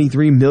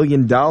 $73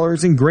 million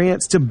in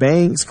grants to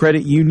banks,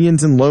 credit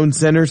unions, and loan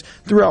centers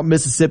throughout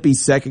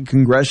Mississippi's 2nd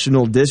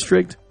Congressional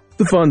District.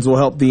 The funds will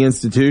help the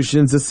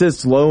institutions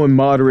assist low and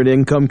moderate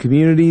income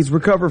communities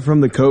recover from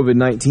the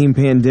COVID-19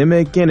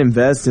 pandemic and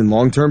invest in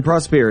long-term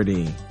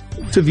prosperity.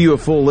 To view a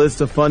full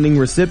list of funding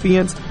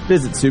recipients,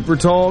 visit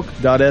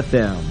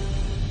supertalk.fm.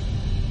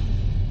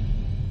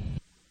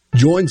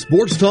 Join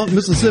Sports Talk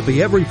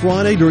Mississippi every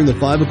Friday during the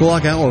 5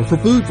 o'clock hour for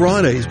Food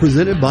Fridays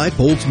presented by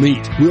Polk's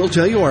Meat. We'll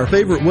tell you our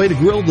favorite way to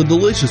grill the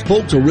delicious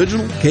Polk's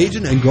Original,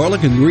 Cajun, and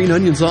garlic and green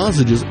onion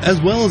sausages,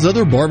 as well as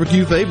other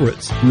barbecue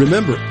favorites.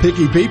 Remember,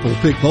 picky people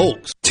pick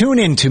Polk's. Tune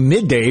in to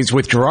Middays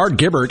with Gerard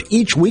Gibbert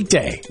each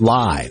weekday,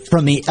 live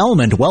from the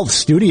Element Wealth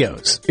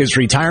Studios. Is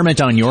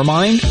retirement on your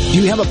mind?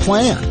 Do you have a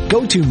plan?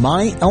 Go to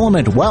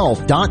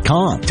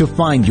myelementwealth.com to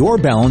find your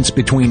balance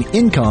between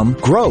income,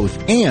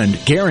 growth, and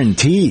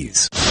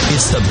guarantees.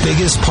 It's the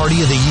biggest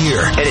party of the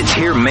year, and it's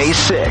here May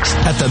 6th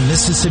at the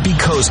Mississippi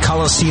Coast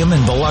Coliseum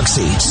in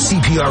Biloxi.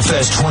 CPR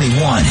Fest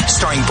 21,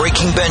 starring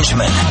Breaking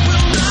Benjamin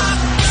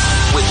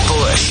with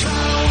Bush,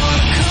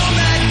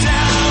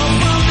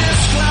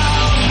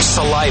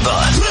 Saliva,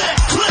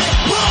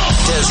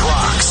 Des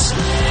Rocks,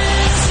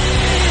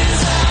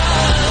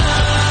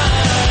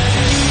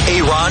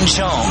 Aaron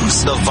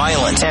Jones, The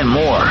Violent, and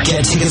more.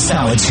 Get tickets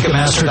now at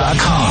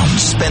Ticketmaster.com.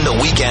 Spend the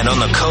weekend on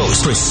the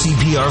coast for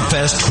CPR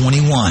Fest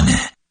 21.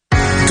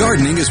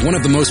 Gardening is one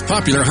of the most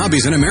popular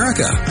hobbies in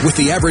America, with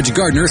the average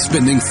gardener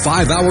spending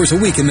 5 hours a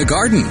week in the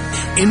garden.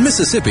 In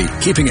Mississippi,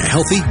 keeping a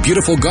healthy,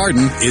 beautiful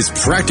garden is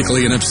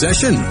practically an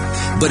obsession.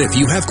 But if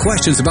you have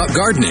questions about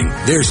gardening,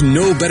 there's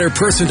no better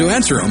person to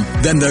answer them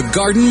than the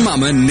garden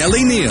mama,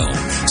 Nellie Neal.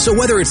 So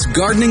whether it's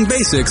gardening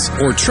basics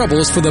or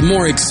troubles for the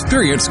more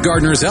experienced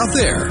gardeners out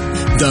there,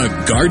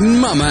 the garden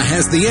mama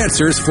has the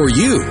answers for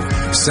you.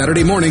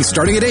 Saturday morning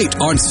starting at 8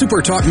 on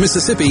SuperTalk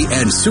Mississippi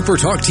and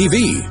SuperTalk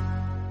TV.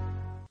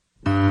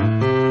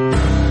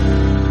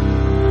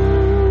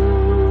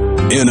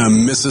 In a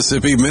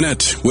Mississippi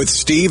Minute with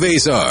Steve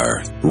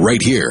Azar, right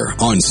here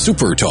on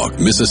SuperTalk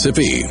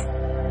Mississippi.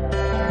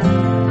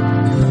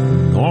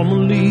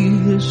 Normally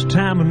this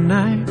time of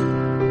night,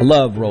 I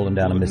love rolling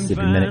down a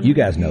Mississippi Minute. You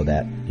guys know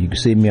that. You can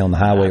see me on the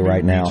highway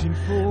right now.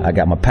 I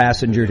got my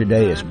passenger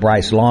today. It's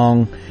Brice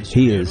Long.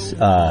 He is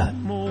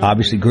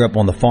obviously grew up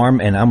on the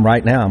farm, and I'm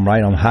right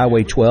on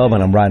Highway 12,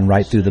 and I'm riding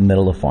right through the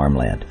middle of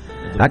farmland.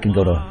 I can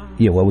go to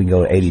we can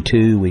go to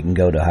 82, we can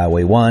go to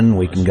Highway 1,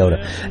 we can go to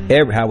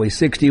Highway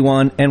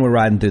 61, and we're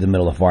riding through the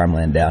middle of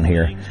farmland down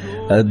here.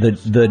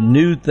 The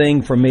new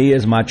thing for me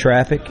is my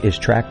traffic is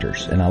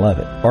tractors, and I love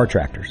it. Our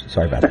tractors.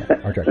 Sorry about that.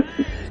 Our tractors.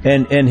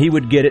 And he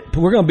would get it.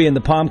 We're going to be in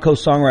the Palm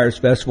Coast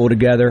Songwriters Festival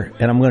together,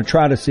 and I'm going to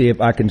try to see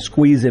if I can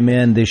squeeze him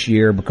in this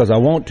year because I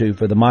want to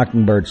for the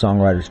Mockingbird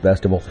Songwriters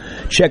Festival.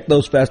 Check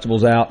those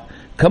festivals out.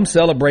 Come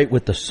celebrate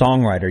with the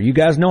songwriter. You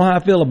guys know how I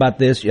feel about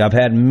this. I've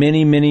had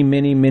many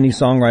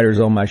songwriters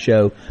on my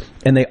show,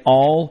 and they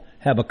all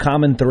have a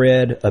common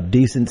thread of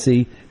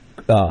decency,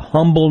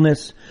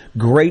 humbleness,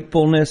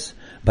 gratefulness.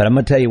 But I'm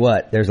going to tell you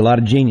what, there's a lot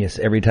of genius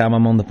every time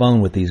I'm on the phone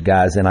with these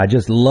guys, and I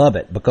just love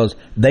it because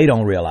they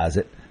don't realize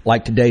it,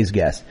 like today's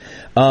guest.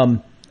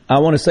 I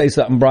want to say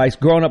something, Brice.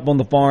 Growing up on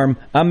the farm,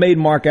 I made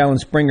Mark Allen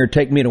Springer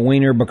take me to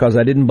Wiener because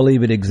I didn't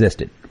believe it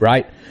existed,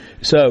 right?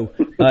 So,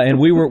 and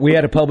we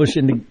had a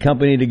publishing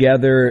company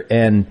together,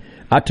 and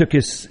I took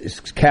his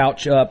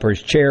couch up or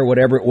his chair,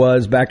 whatever it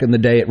was, back in the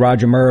day at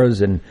Roger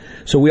Murrah's, and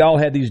so we all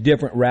had these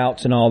different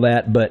routes and all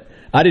that, but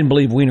I didn't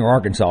believe Wiener,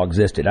 Arkansas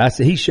existed. I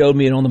said, he showed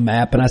me it on the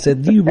map, and I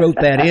said, you wrote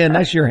that in.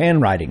 That's your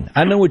handwriting.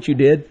 I know what you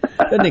did. It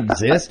doesn't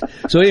exist.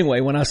 So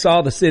anyway, when I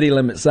saw the city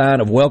limit sign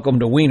of welcome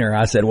to Wiener,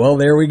 I said, well,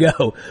 there we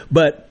go.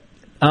 But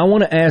I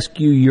want to ask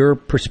you your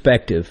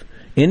perspective.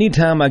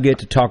 Anytime I get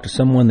to talk to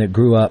someone that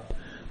grew up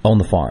on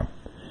the farm,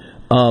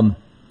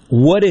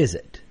 what is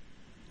it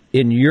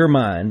in your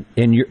mind,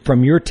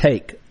 from your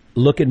take,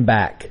 looking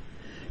back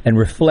and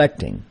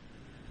reflecting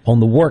on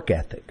the work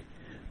ethic,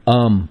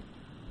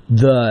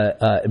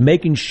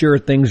 making sure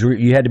things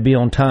you had to be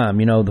on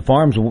time. You know, the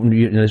farms, you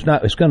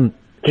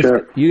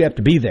have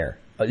to be there.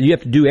 You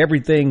have to do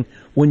everything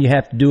when you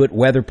have to do it,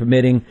 weather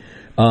permitting,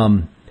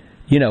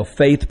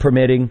 faith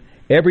permitting,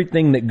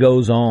 everything that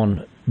goes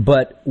on.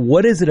 But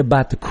what is it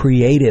about the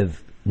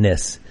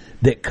creativeness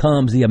that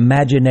comes, the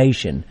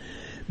imagination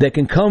that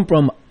can come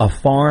from a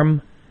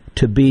farm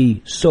to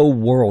be so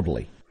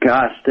worldly?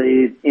 Gosh,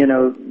 Steve,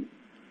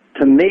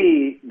 to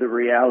me, the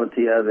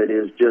reality of it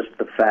is just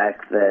the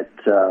fact that,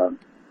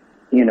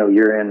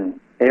 you're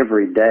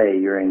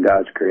in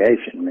God's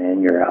creation,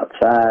 man. You're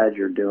outside,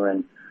 you're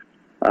doing,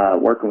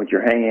 working with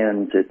your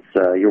hands. It's,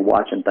 you're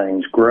watching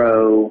things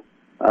grow,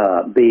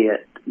 be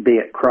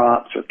it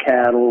crops or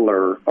cattle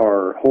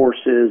or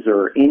horses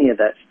or any of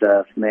that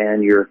stuff,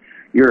 man. You're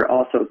you're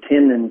also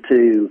tending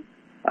to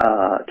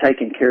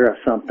taking care of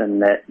something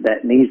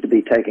that needs to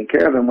be taken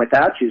care of, and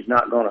without you, it's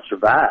not going to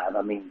survive.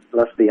 I mean,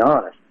 let's be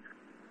honest.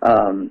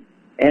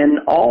 And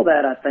all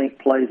that, I think,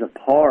 plays a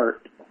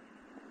part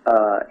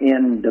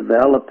in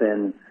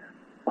developing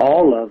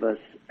all of us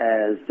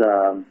as,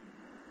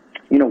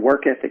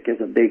 work ethic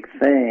is a big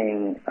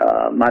thing.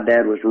 My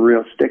dad was a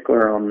real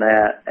stickler on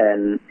that,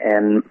 and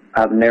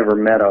I've never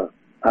met a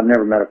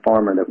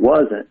farmer that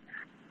wasn't.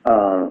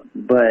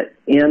 But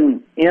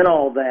in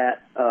all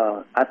that,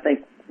 I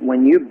think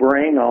when you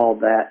bring all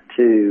that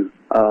to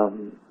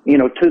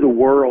the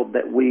world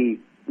that we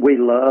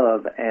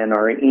love and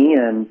are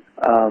in,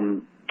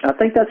 I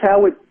think that's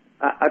how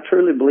I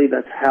truly believe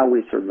that's how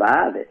we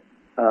survive it.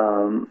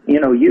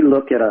 You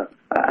look at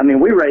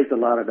we raised a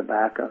lot of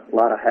tobacco, a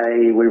lot of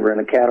hay. We were in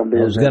a cattle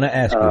business. I was going to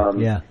ask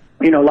you, yeah.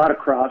 A lot of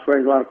crops,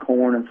 raised a lot of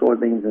corn and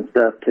soybeans and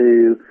stuff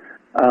too.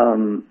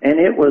 And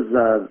it was,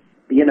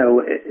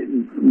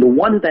 the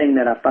one thing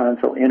that I find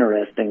so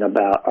interesting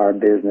about our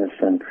business,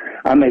 and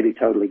I may be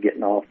totally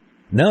getting off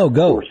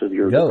course of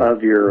your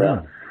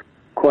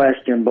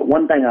question, but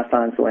one thing I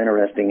find so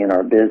interesting in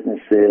our business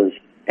is,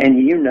 and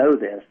you know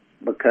this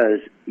because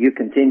you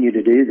continue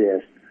to do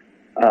this,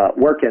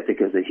 work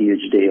ethic is a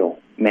huge deal.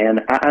 Man,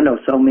 I know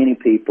so many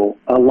people,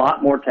 a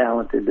lot more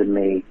talented than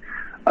me,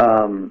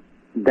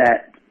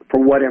 that for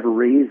whatever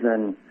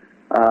reason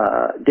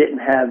didn't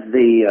have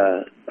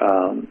the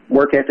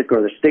work ethic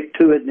or the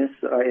stick-to-itness,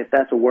 if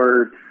that's a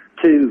word,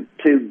 to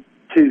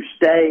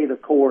stay the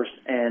course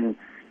and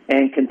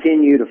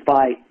continue to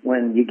fight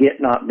when you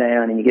get knocked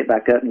down and you get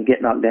back up and you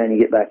get knocked down and you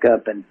get back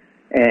up and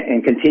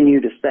continue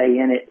to stay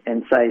in it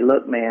and say,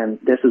 look, man,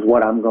 this is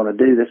what I'm going to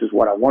do. This is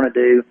what I want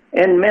to do.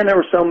 And, man, there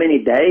were so many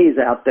days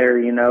out there,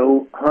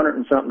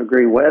 100-and-something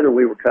degree weather,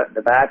 we were cutting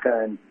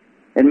tobacco.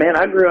 And, man,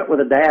 I grew up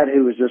with a dad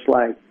who was just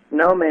like,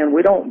 no, man,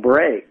 we don't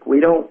break. We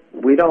don't,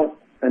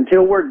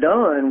 until we're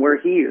done, we're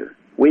here.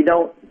 We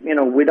don't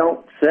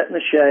sit in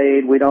the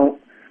shade. We don't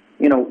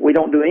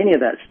do any of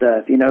that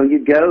stuff. You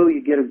go,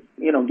 you get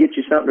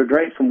you something to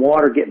drink, some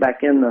water, get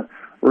back in the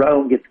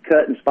row and get the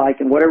cut and spike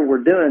and whatever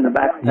we're doing in the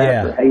back of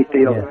the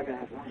hayfield.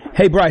 Yeah.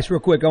 Hey, Brice, real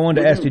quick, I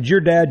wanted to ask, did your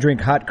dad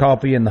drink hot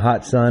coffee in the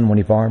hot sun when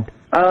he farmed?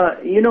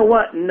 You know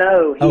what?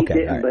 No, he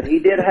didn't, right. But he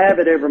did have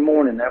it every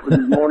morning. That was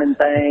his morning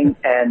thing,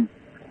 and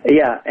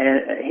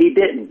he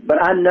didn't.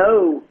 But I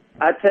know,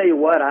 I tell you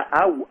what,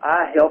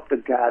 I helped a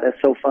guy. That's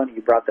so funny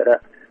you brought that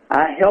up.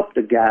 I helped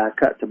a guy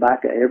cut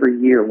tobacco every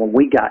year when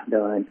we got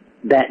done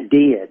that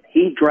did.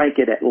 He drank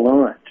it at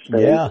lunch.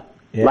 Steve.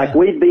 Yeah. Like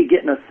we'd be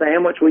getting a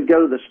sandwich, we'd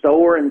go to the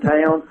store in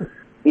town,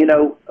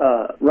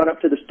 run up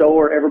to the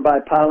store,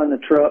 everybody pile in the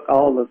truck,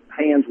 all the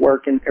hands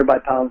working, everybody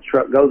pile in the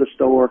truck, go to the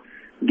store,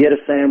 get a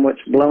sandwich,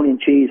 bologna and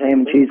cheese, ham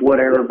and cheese,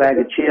 whatever, a bag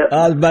of chips.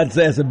 I was about to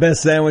say, it's the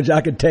best sandwich. I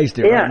could taste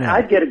it right now.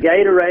 I'd get a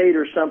Gatorade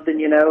or something,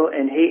 and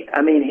he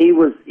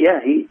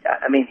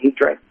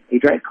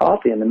drank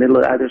coffee in the middle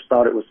of it. I just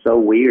thought it was so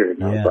weird.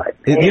 And I was like,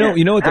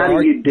 you know what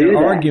the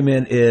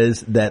argument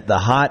is, that the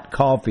hot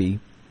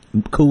coffee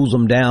cools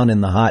them down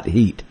in the hot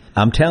heat.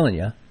 I'm telling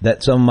you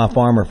that some of my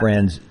farmer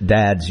friends'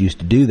 dads used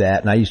to do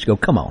that, and I used to go,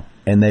 come on.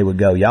 And they would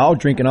go, y'all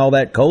drinking all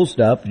that cold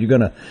stuff. If you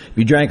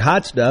drank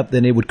hot stuff,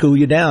 then it would cool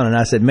you down. And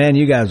I said, man,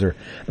 you guys are,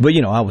 but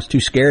I was too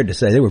scared to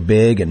say. They were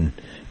big and,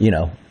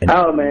 oh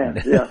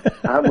man, yeah,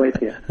 I'm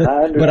with you. I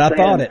understand. But I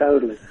thought it.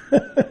 Totally.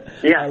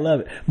 Yeah. I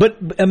love it. But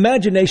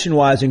imagination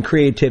wise and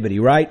creativity,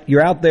 right?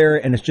 You're out there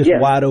and it's just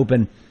wide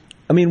open.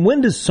 I mean,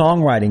 when does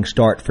songwriting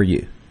start for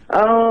you?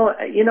 Oh,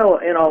 in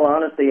all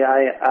honesty,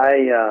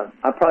 I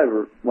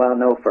probably, I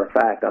know for a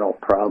fact, I know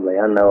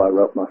I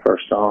wrote my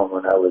first song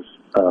when I was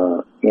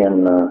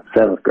in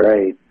 7th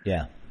grade.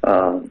 Yeah.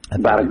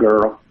 About a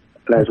girl,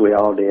 as we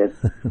all did.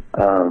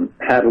 I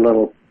had a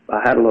little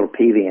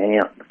PV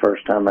amp the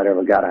first time I'd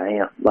ever got an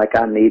amp. Like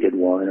I needed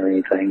one or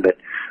anything, but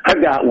I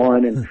got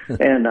one and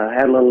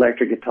had a little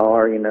electric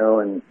guitar,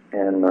 and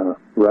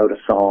wrote a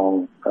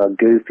song, a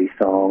goofy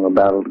song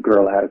about a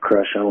girl I had a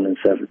crush on in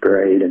 7th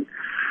grade, and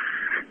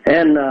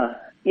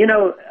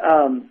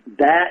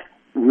that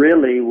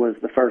really was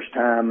the first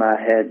time I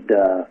had,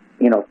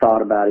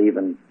 thought about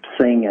even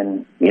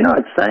singing.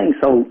 I'd sang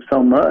so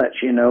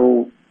much,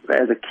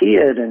 as a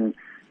kid and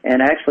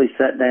actually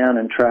sat down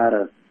and try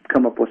to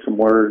come up with some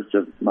words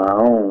of my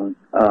own.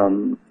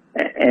 And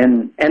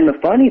the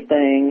funny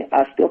thing,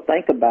 I still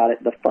think about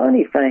it, the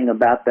funny thing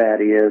about that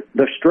is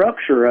the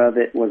structure of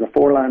it was a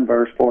 4-line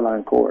verse,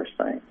 4-line chorus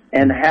thing.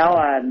 And how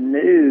I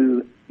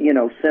knew,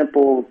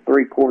 simple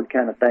 3-chord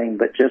kind of thing,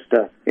 but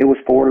it was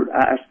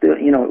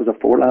a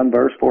 4-line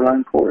verse,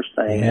 4-line chorus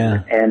thing.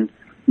 Yeah. And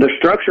the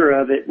structure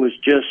of it was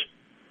just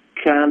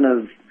kind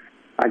of,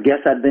 I guess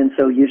I'd been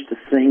so used to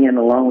singing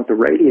along with the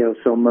radio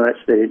so much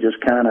that it just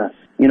kind of,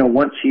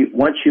 once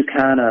you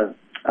kind of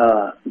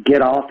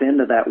get off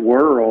into that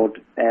world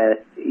the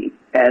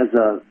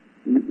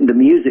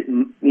music,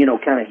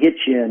 kind of hits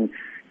you,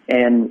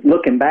 and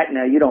looking back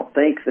now, you don't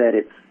think that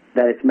it's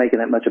making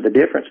that much of a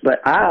difference.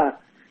 But I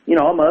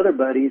all my other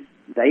buddies,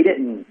 they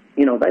didn't,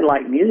 they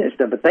liked music and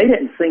stuff, but they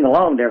didn't sing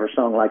along to every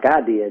song like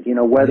I did.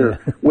 Whether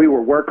we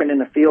were working in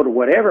the field or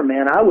whatever,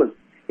 man,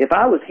 if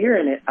I was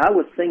hearing it, I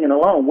was singing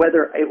along.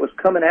 Whether it was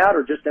coming out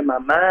or just in my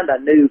mind, I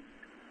knew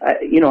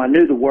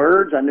the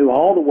words. I knew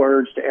all the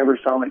words to every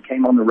song that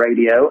came on the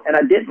radio, and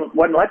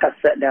wasn't like I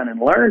sat down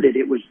and learned it.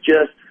 It was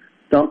just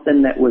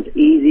something that was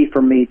easy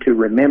for me to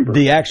remember.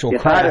 The actual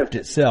craft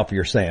itself,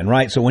 you're saying,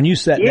 right? So when you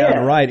sat down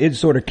to write, it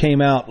sort of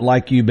came out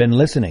like you've been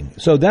listening.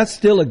 So that's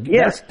still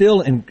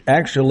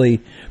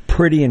actually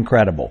pretty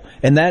incredible.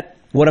 And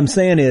what I'm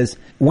saying is,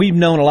 we've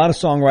known a lot of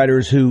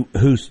songwriters who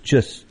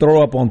just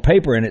throw up on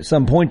paper, and at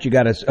some point you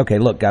got to, okay,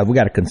 look, guys, we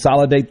got to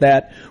consolidate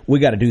that. We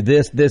got to do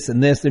this, this,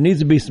 and this. There needs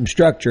to be some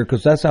structure,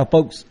 because that's how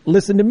folks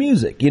listen to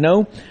music.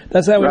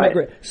 That's how we make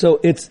it. So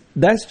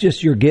that's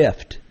just your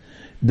gift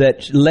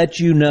that lets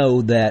you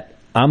know that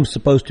I'm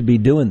supposed to be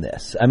doing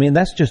this. I mean,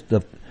 that's just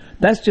the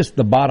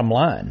bottom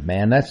line,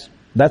 man.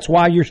 That's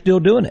why you're still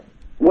doing it.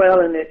 Well,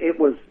 and it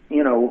was,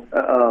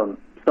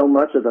 so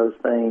much of those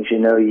things,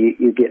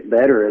 you get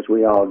better, as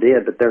we all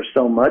did, but there's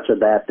so much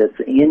of that that's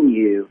in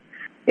you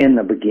in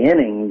the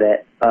beginning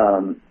that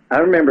I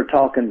remember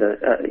talking to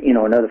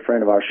another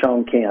friend of ours,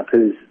 Sean Camp,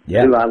 who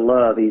I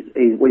love.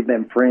 We've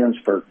been friends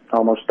for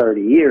almost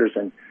 30 years,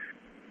 and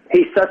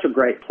he's such a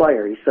great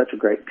player. He's such a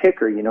great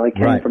picker. He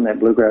came from that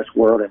bluegrass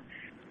world,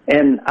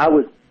 and I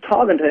was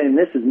talking to him.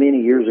 This is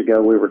many years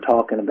ago. We were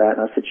talking about it,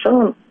 and I said,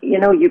 Sean,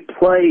 you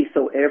play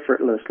so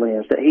effortlessly.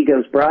 And he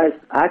goes, Brice,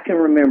 I can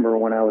remember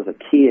when I was a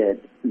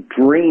kid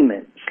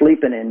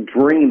sleeping and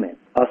dreaming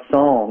a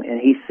song. And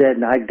he said,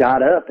 and I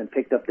got up and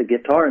picked up the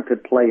guitar and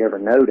could play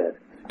every note of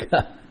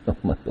it.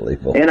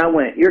 Unbelievable. And I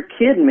went, you're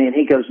kidding me. And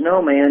he goes,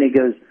 no, man. He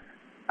goes,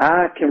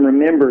 I can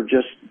remember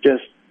just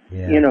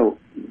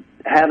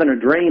having a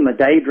dream, a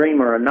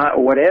daydream, or a night,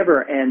 or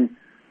whatever, and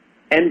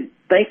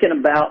thinking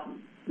about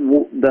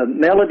the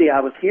melody I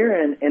was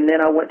hearing, and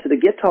then I went to the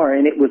guitar,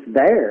 and it was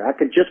there. I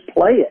could just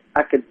play it.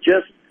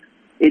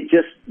 It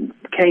just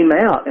came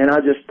out, and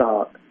I just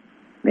thought,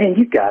 man,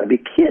 you got to be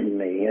kidding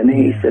me. And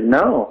he said,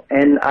 no.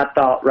 And I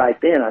thought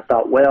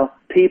well,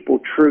 people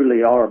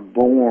truly are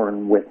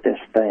born with this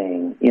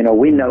thing.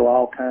 We know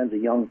all kinds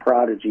of young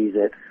prodigies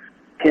at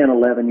 10,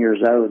 11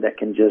 years old that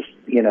can just,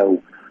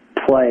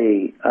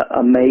 play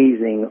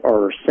amazing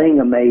or sing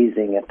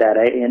amazing at that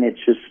age. And it's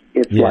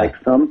like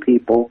some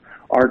people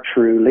are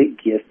truly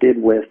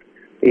gifted with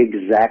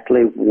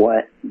exactly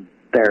what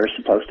they're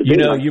supposed to be.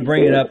 You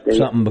bring up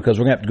something, because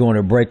we're going to have to go on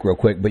a break real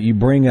quick, but you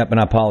bring up, and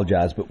I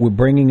apologize, but you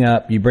bring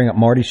up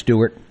Marty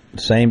Stewart,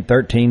 same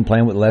 13,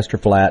 playing with Lester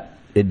Flatt.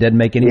 It doesn't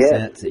make any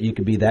sense that you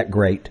could be that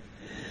great.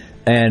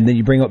 And then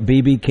you bring up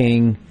B.B.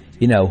 King,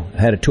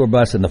 had a tour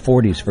bus in the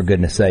 40s, for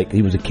goodness sake.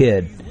 He was a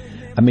kid.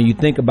 I mean, you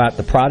think about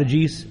the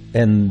prodigies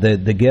and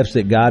the gifts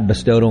that God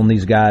bestowed on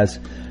these guys.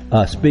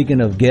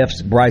 Speaking of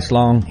gifts, Brice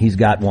Long, he's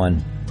got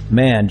one.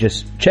 Man,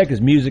 just check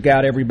his music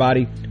out,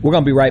 everybody. We're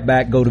going to be right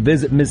back. Go to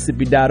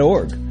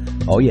visitmississippi.org.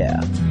 Oh,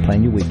 yeah.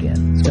 Plan your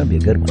weekend. It's going to be a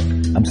good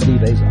one. I'm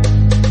Steve Azar.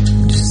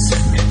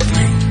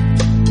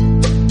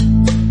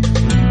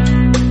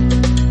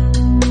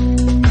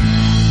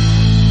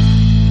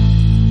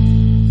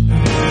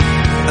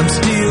 I'm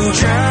still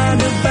trying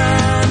to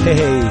find.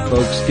 Hey,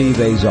 folks,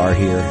 Steve Azar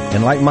here.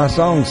 And like my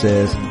song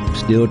says, I'm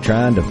still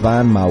trying to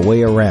find my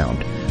way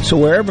around. So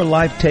wherever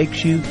life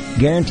takes you,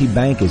 Guarantee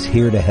Bank is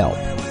here to help.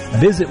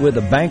 Visit with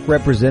a bank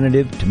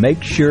representative to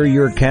make sure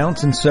your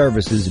accounts and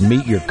services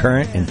meet your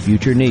current and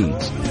future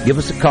needs. Give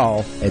us a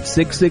call at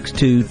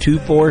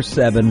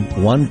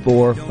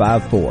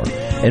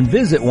 662-247-1454 and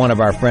visit one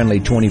of our friendly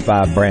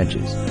 25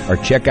 branches, or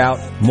check out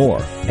more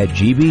at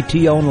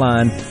gbtonline.com.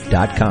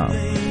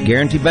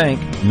 Guarantee Bank,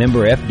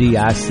 member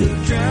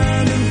FDIC.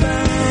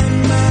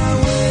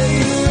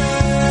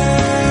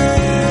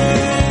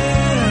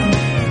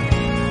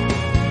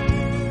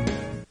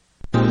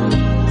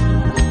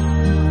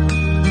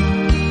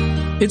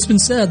 It's been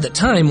said that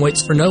time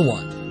waits for no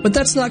one, but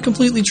that's not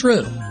completely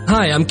true.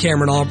 Hi, I'm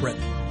Cameron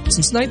Albritton.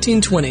 Since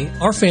 1920,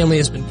 our family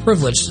has been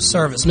privileged to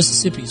serve as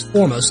Mississippi's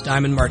foremost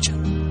diamond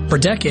merchant. For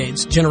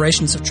decades,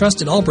 generations have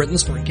trusted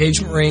Albrittons for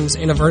engagement rings,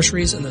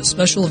 anniversaries, and those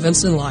special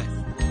events in life.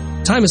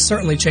 Time has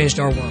certainly changed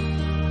our world.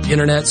 The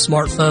internet,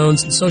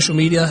 smartphones, and social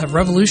media have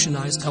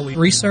revolutionized how we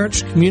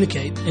research,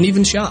 communicate, and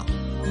even shop.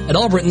 At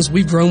Albrittons,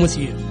 we've grown with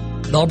you.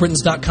 At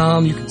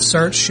albrittons.com, you can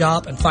search,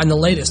 shop, and find the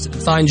latest in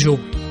fine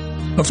jewelry.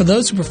 But for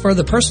those who prefer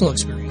the personal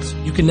experience,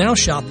 you can now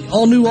shop the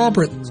all-new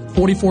Albrittons at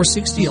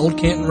 4460 Old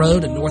Canton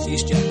Road in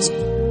Northeast Jackson.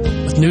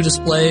 With new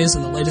displays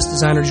and the latest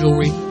designer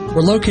jewelry,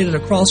 we're located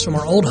across from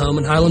our old home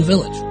in Highland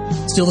Village.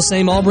 Still the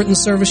same Albrittons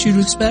service you'd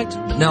expect,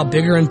 but now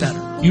bigger and better.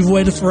 You've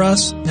waited for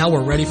us, now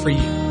we're ready for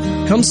you.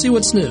 Come see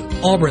what's new.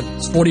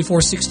 Albrittons,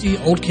 4460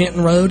 Old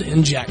Canton Road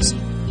in Jackson.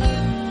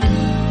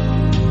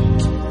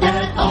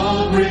 At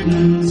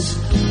Albrittons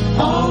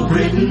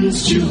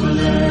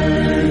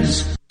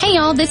Jewelers. Hey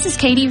y'all, this is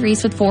Katie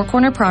Reese with Four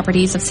Corner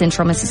Properties of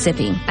Central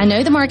Mississippi. I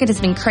know the market has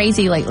been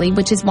crazy lately,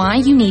 which is why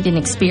you need an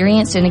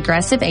experienced and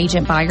aggressive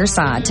agent by your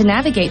side to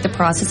navigate the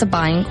process of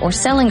buying or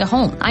selling a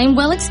home. I am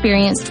well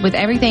experienced with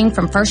everything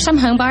from first-time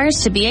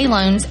homebuyers to VA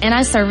loans, and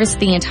I service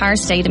the entire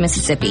state of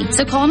Mississippi.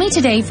 So call me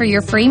today for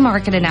your free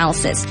market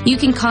analysis. You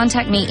can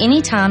contact me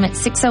anytime at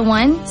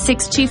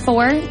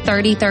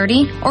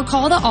 601-624-3030 or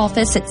call the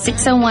office at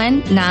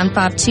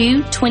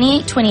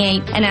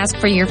 601-952-2828 and ask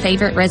for your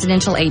favorite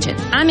residential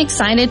agent. I'm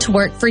excited to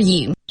work for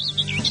you.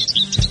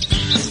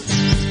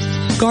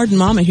 Garden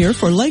Mama here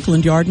for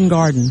Lakeland Yard and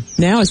Garden.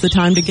 Now is the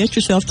time to get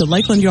yourself to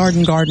Lakeland Yard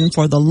and Garden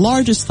for the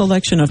largest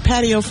selection of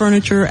patio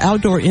furniture,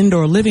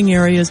 outdoor-indoor living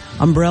areas,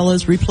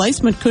 umbrellas,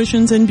 replacement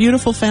cushions, and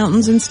beautiful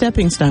fountains and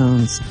stepping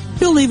stones.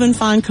 You'll even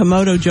find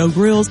Komodo Joe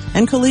grills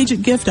and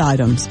collegiate gift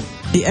items.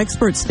 The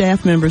expert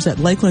staff members at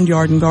Lakeland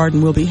Yard and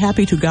Garden will be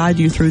happy to guide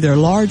you through their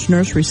large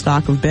nursery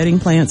stock of bedding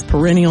plants,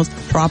 perennials,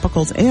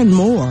 tropicals, and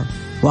more.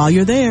 While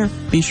you're there,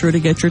 be sure to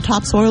get your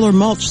topsoil or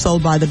mulch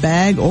sold by the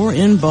bag or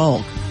in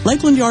bulk.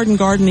 Lakeland Yard and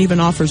Garden even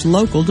offers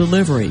local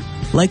delivery.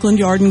 Lakeland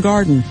Yard and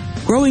Garden,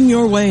 growing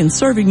your way and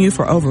serving you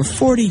for over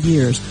 40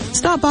 years.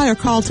 Stop by or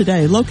call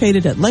today,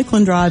 located at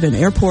Lakeland Drive and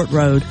Airport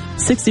Road,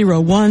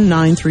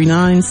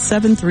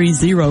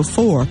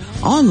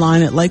 601-939-7304,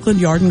 online at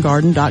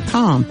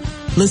lakelandyardandgarden.com.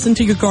 Listen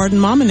to your Garden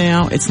Mama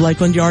now. It's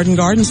Lakeland Yard and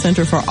Garden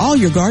Center for all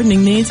your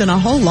gardening needs and a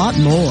whole lot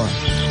more.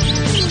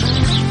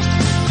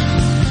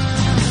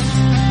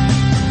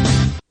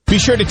 Be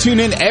sure to tune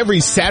in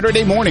every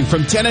Saturday morning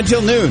from 10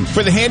 until noon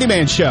for the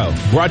Handyman Show.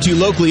 Brought to you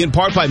locally in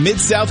part by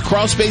Mid-South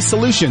Crawl Space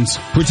Solutions,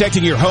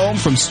 protecting your home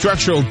from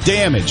structural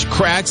damage,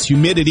 cracks,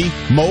 humidity,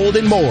 mold,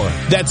 and more.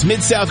 That's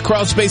Mid-South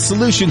Crawl Space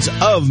Solutions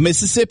of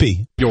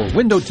Mississippi. Your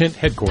window tint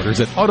headquarters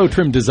at Auto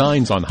Trim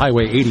Designs on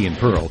Highway 80 in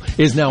Pearl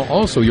is now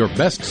also your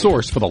best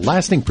source for the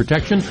lasting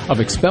protection of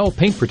Expel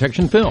paint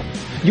protection film.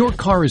 Your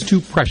car is too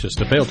precious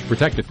to fail to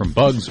protect it from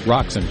bugs,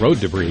 rocks, and road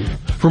debris.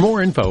 For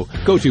more info,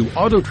 go to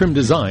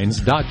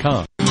autotrimdesigns.com.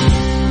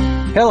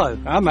 Hello,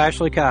 I'm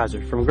Ashley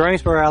Kaiser from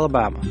Greensboro,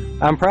 Alabama.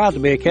 I'm proud to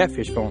be a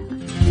catfish farmer,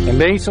 and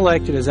being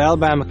selected as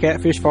Alabama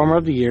Catfish Farmer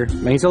of the Year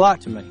means a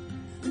lot to me.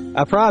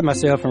 I pride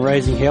myself in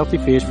raising healthy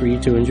fish for you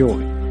to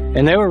enjoy,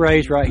 and they were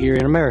raised right here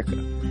in America.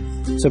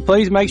 So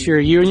please make sure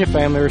you and your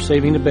family are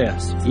receiving the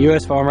best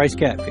U.S. farm-raised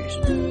catfish.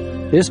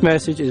 This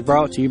message is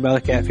brought to you by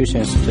the Catfish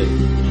Institute.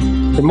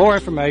 For more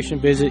information,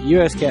 visit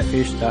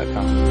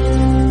uscatfish.com.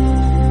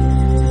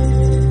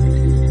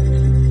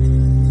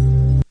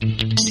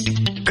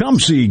 Come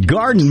see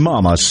Garden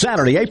Mama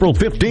Saturday, April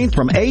 15th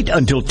from 8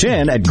 until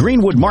 10 at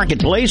Greenwood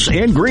Marketplace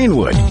in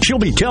Greenwood. She'll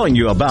be telling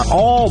you about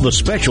all the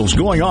specials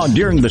going on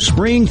during the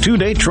spring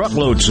 2-day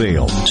truckload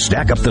sale.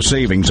 Stack up the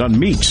savings on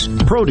meats,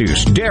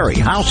 produce, dairy,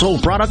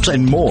 household products,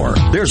 and more.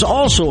 There's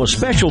also a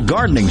special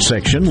gardening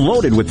section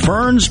loaded with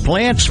ferns,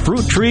 plants,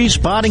 fruit trees,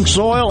 potting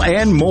soil,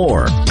 and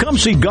more. Come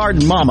see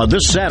Garden Mama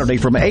this Saturday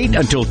from 8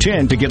 until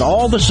 10 to get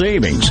all the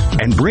savings.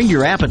 And bring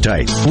your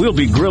appetite. We'll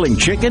be grilling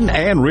chicken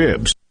and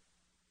ribs.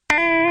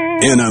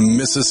 In a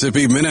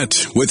Mississippi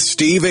Minute with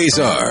Steve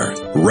Azar,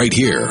 right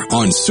here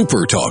on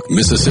SuperTalk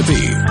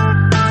Mississippi.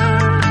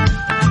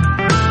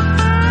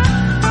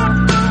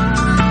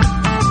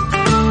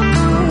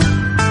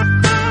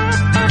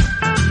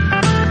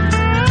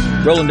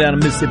 Rolling down a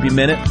Mississippi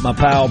Minute, my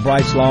pal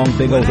Brice Long,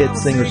 big old hit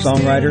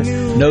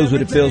singer-songwriter, knows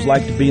what it feels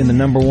like to be in the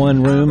number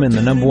one room and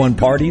the number one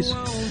parties.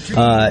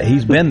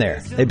 He's been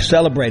there. They've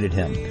celebrated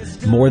him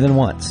more than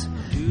once.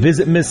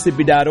 Visit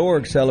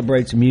Mississippi.org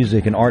celebrates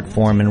music and art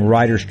form and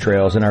writers'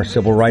 trails and our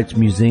civil rights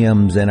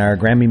museums and our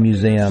Grammy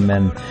Museum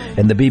and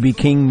the B.B.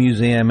 King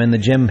Museum and the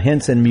Jim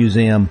Henson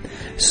Museum.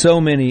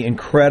 So many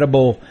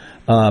incredible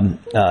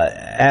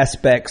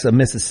aspects of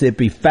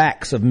Mississippi,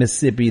 facts of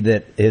Mississippi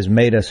that has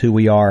made us who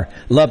we are.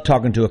 Love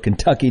talking to a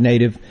Kentucky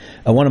native.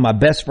 One of my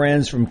best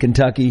friends from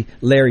Kentucky,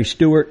 Larry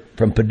Stewart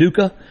from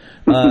Paducah.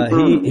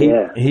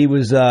 He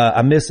was,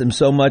 I miss him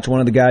so much. One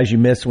of the guys you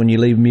miss when you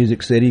leave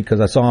Music City,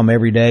 because I saw him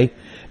every day.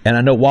 And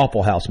I know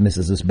Waffle House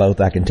misses us both,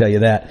 I can tell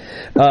you that.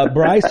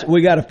 Brice,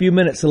 we got a few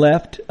minutes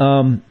left.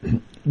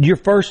 Your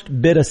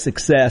first bit of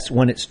success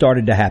when it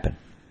started to happen.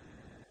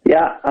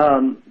 Yeah,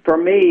 for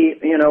me,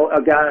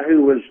 a guy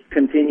who was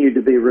continued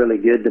to be really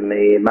good to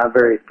me, my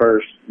very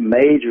first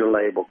major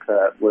label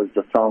cut was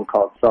a song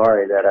called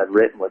Sorry that I'd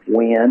written with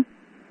Wynn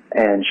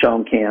and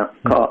Sean Camp.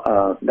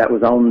 That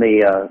was on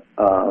the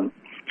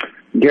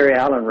Gary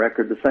Allen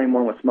record, the same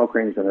one with Smoke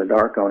Rings in the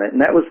Dark on it.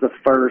 And that was the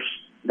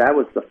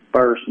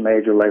first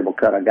major label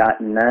cut I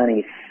got in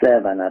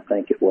 97, I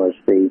think it was.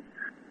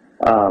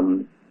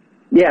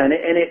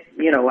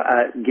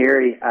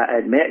 Gary, I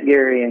had met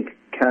Gary and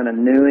kind of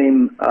knew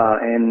him,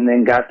 and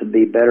then got to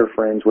be better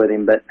friends with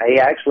him. But he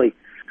actually,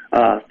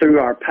 through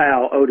our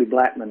pal Odie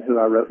Blackman, who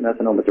I wrote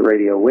Nothing On But the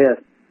Radio with,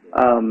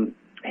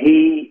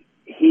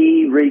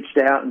 he reached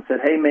out and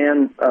said, "Hey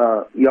man,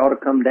 you ought to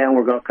come down.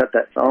 We're going to cut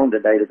that song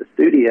today to the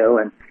studio."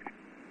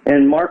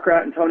 And Mark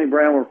Wright and Tony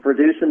Brown were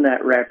producing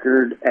that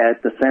record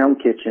at the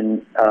Sound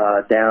Kitchen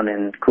down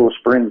in Cool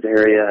Springs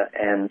area.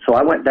 And so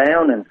I went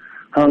down and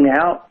hung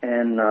out,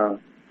 and I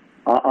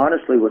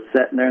honestly was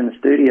sitting there in the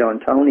studio, and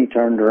Tony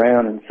turned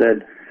around and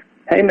said,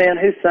 "Hey man,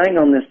 who sang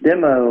on this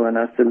demo?" And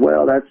I said,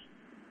 "Well, that's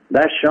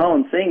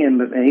Sean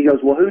singing." And he goes,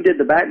 "Well, who did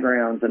the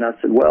backgrounds?" And I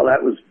said, "Well,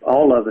 that was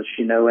all of us,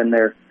 in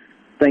there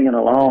singing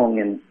along,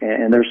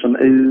 and there's some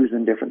oohs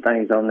and different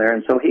things on there."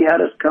 And so he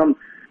had us come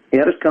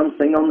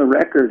sing on the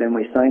record, and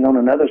we sang on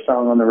another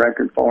song on the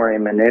record for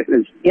him. And it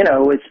was,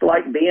 it's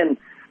like being,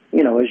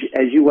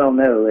 as you well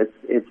know,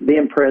 it's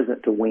being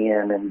present to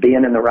win and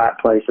being in the right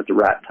place at the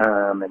right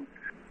time. And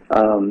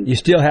you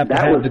still have to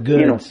have the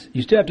goods.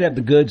 You still have to have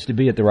the goods to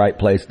be at the right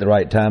place at the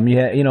right time.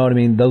 You know what I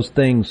mean? Those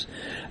things.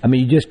 I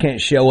mean, you just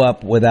can't show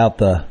up without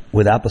the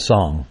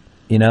song.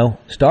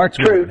 Starts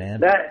with it,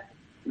 man.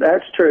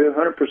 That's true,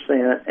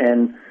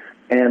 100%.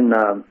 And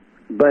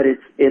but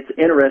it's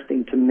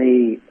interesting to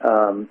me,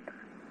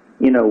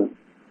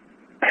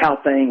 how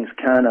things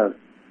kind of,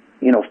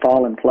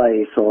 fall in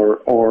place,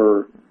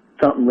 or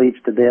something leads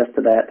to this,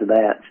 to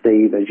that,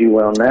 Steve, as you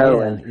well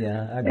know. And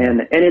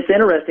it's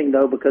interesting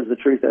though, because the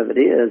truth of it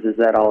is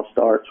that all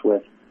starts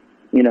with,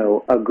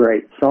 a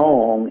great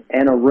song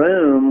and a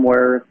room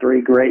where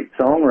three great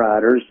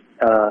songwriters,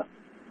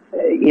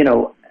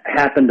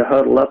 happen to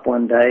huddle up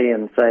one day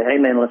and say, "Hey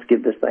man, let's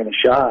give this thing a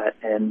shot."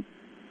 And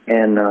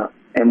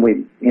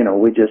we,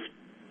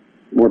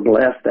 we're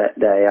blessed that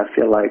day. I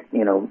feel like,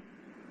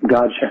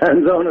 God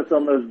shines on us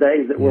on those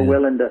days that we're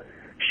willing to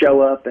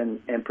show up and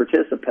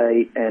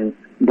participate and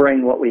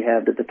bring what we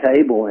have to the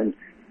table. And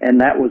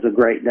that was a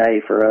great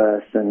day for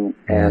us. And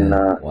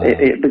wow.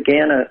 It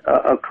began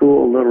a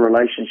cool little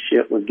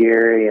relationship with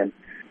Gary, and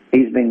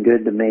he's been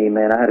good to me,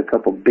 man. I had a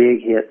couple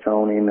big hits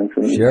on him and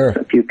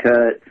a few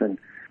cuts, and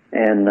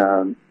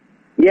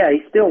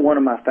he's still one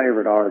of my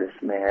favorite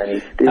artists,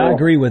 man. I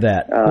agree with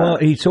that. Well,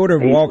 he sort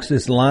of walks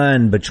this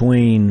line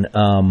between,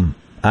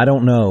 I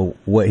don't know,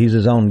 he's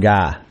his own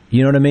guy.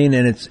 You know what I mean?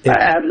 And it's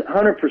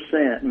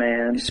 100%,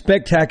 man.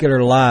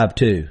 Spectacular live,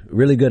 too.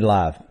 Really good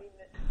live.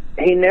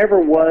 He never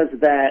was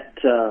that.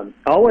 I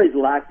always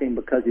liked him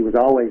because he was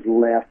always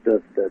left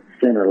of the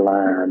center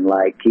line.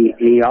 Like,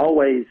 he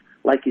always,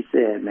 like you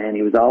said, man,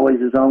 he was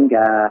always his own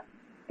guy.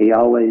 He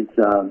always,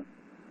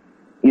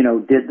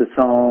 did the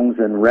songs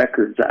and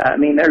records. I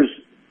mean,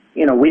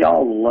 we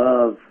all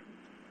love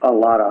a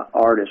lot of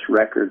artist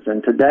records.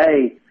 And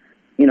today,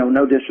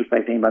 no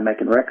disrespect to anybody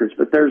making records,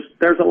 but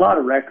there's a lot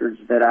of records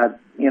that I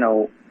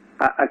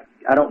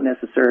don't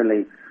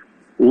necessarily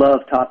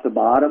love top to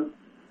bottom,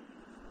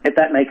 if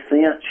that makes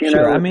sense.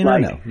 Sure, I mean, I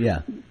know,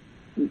 yeah.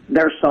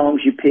 There's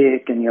songs you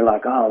pick and you're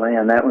like, oh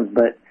man, that one.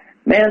 But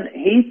man,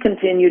 he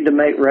continued to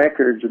make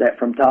records that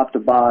from top to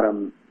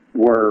bottom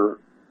were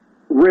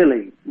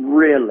really,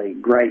 really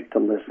great to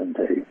listen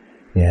to.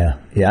 Yeah,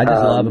 I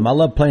just love him. I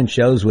love playing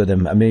shows with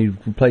him. I mean,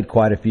 we played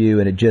quite a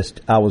few, and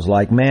I was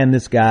like, man,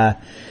 this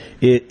guy,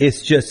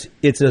 it's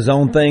his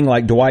own thing.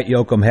 Like Dwight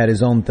Yoakam had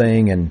his own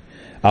thing, and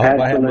I hope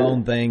I had my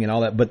own thing and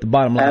all that. But the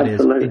bottom line is,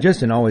 it's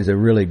just always a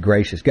really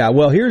gracious guy.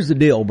 Well, here's the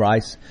deal,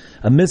 Brice.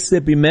 A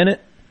Mississippi Minute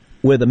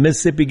with a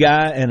Mississippi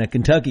guy and a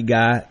Kentucky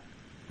guy,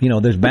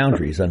 there's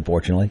boundaries,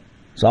 unfortunately.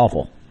 It's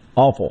awful.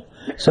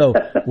 So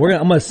I'm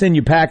going to send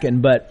you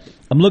packing, but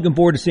I'm looking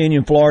forward to seeing you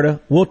in Florida.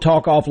 We'll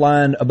talk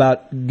offline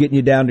about getting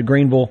you down to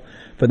Greenville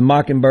for the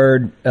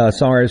Mockingbird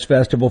Songwriters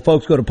Festival.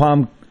 Folks, go to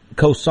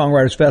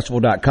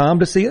PalmCoastSongwritersFestival.com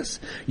to see us.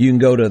 You can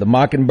go to the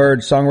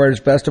Mockingbird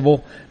Songwriters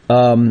Festival.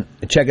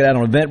 Check it out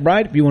on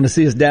Eventbrite if you want to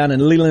see us down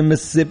in Leland,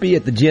 Mississippi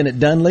at the Gin at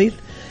Dunleith.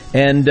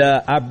 And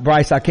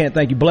Brice, I can't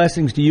thank you.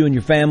 Blessings to you and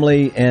your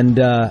family, and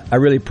I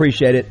really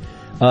appreciate it.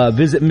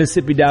 Visit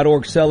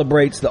Mississippi.org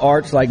celebrates the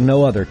arts like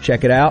no other.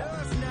 Check it out.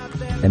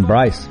 And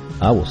Brice,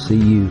 I will see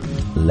you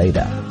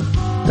later.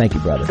 Thank you,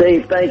 brother.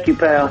 Steve, thank you,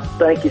 pal.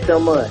 Thank you so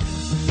much.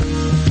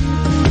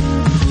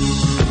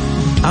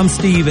 I'm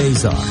Steve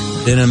Azar.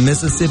 In a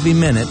Mississippi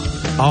Minute,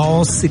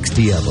 all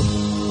 60 of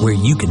them, where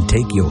you can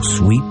take your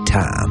sweet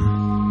time.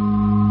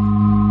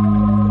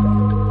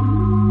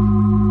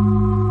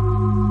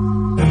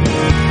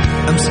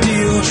 I'm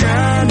still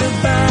trying to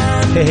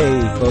find.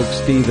 Hey, folks,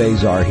 Steve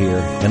Azar here.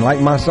 And like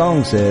my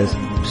song says,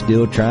 I'm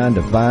still trying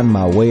to find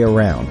my way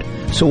around.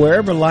 So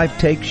wherever life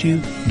takes you,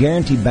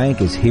 Guarantee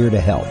Bank is here to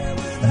help.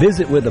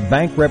 Visit with a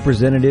bank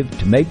representative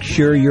to make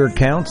sure your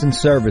accounts and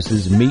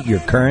services meet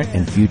your current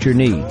and future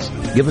needs.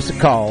 Give us a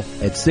call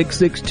at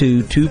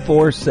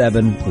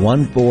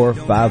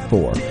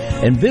 662-247-1454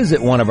 and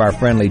visit one of our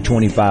friendly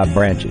 25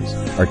 branches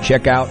or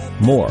check out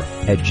more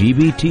at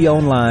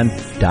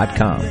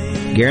gbtonline.com.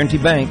 Guarantee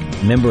Bank,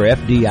 member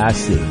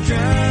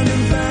FDIC.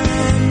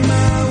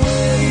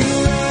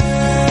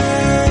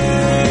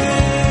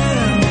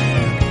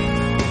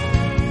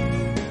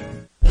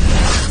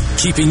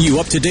 Keeping you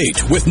up to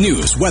date with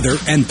news, weather,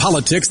 and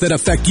politics that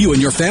affect you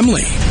and your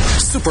family.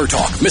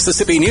 SuperTalk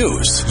Mississippi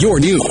News. Your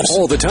news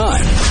all the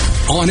time.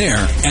 On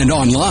air and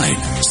online.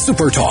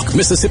 SuperTalk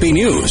Mississippi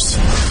News.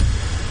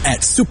 At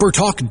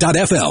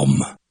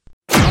supertalk.fm.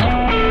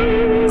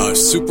 A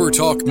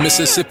SuperTalk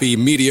Mississippi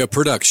Media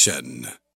production.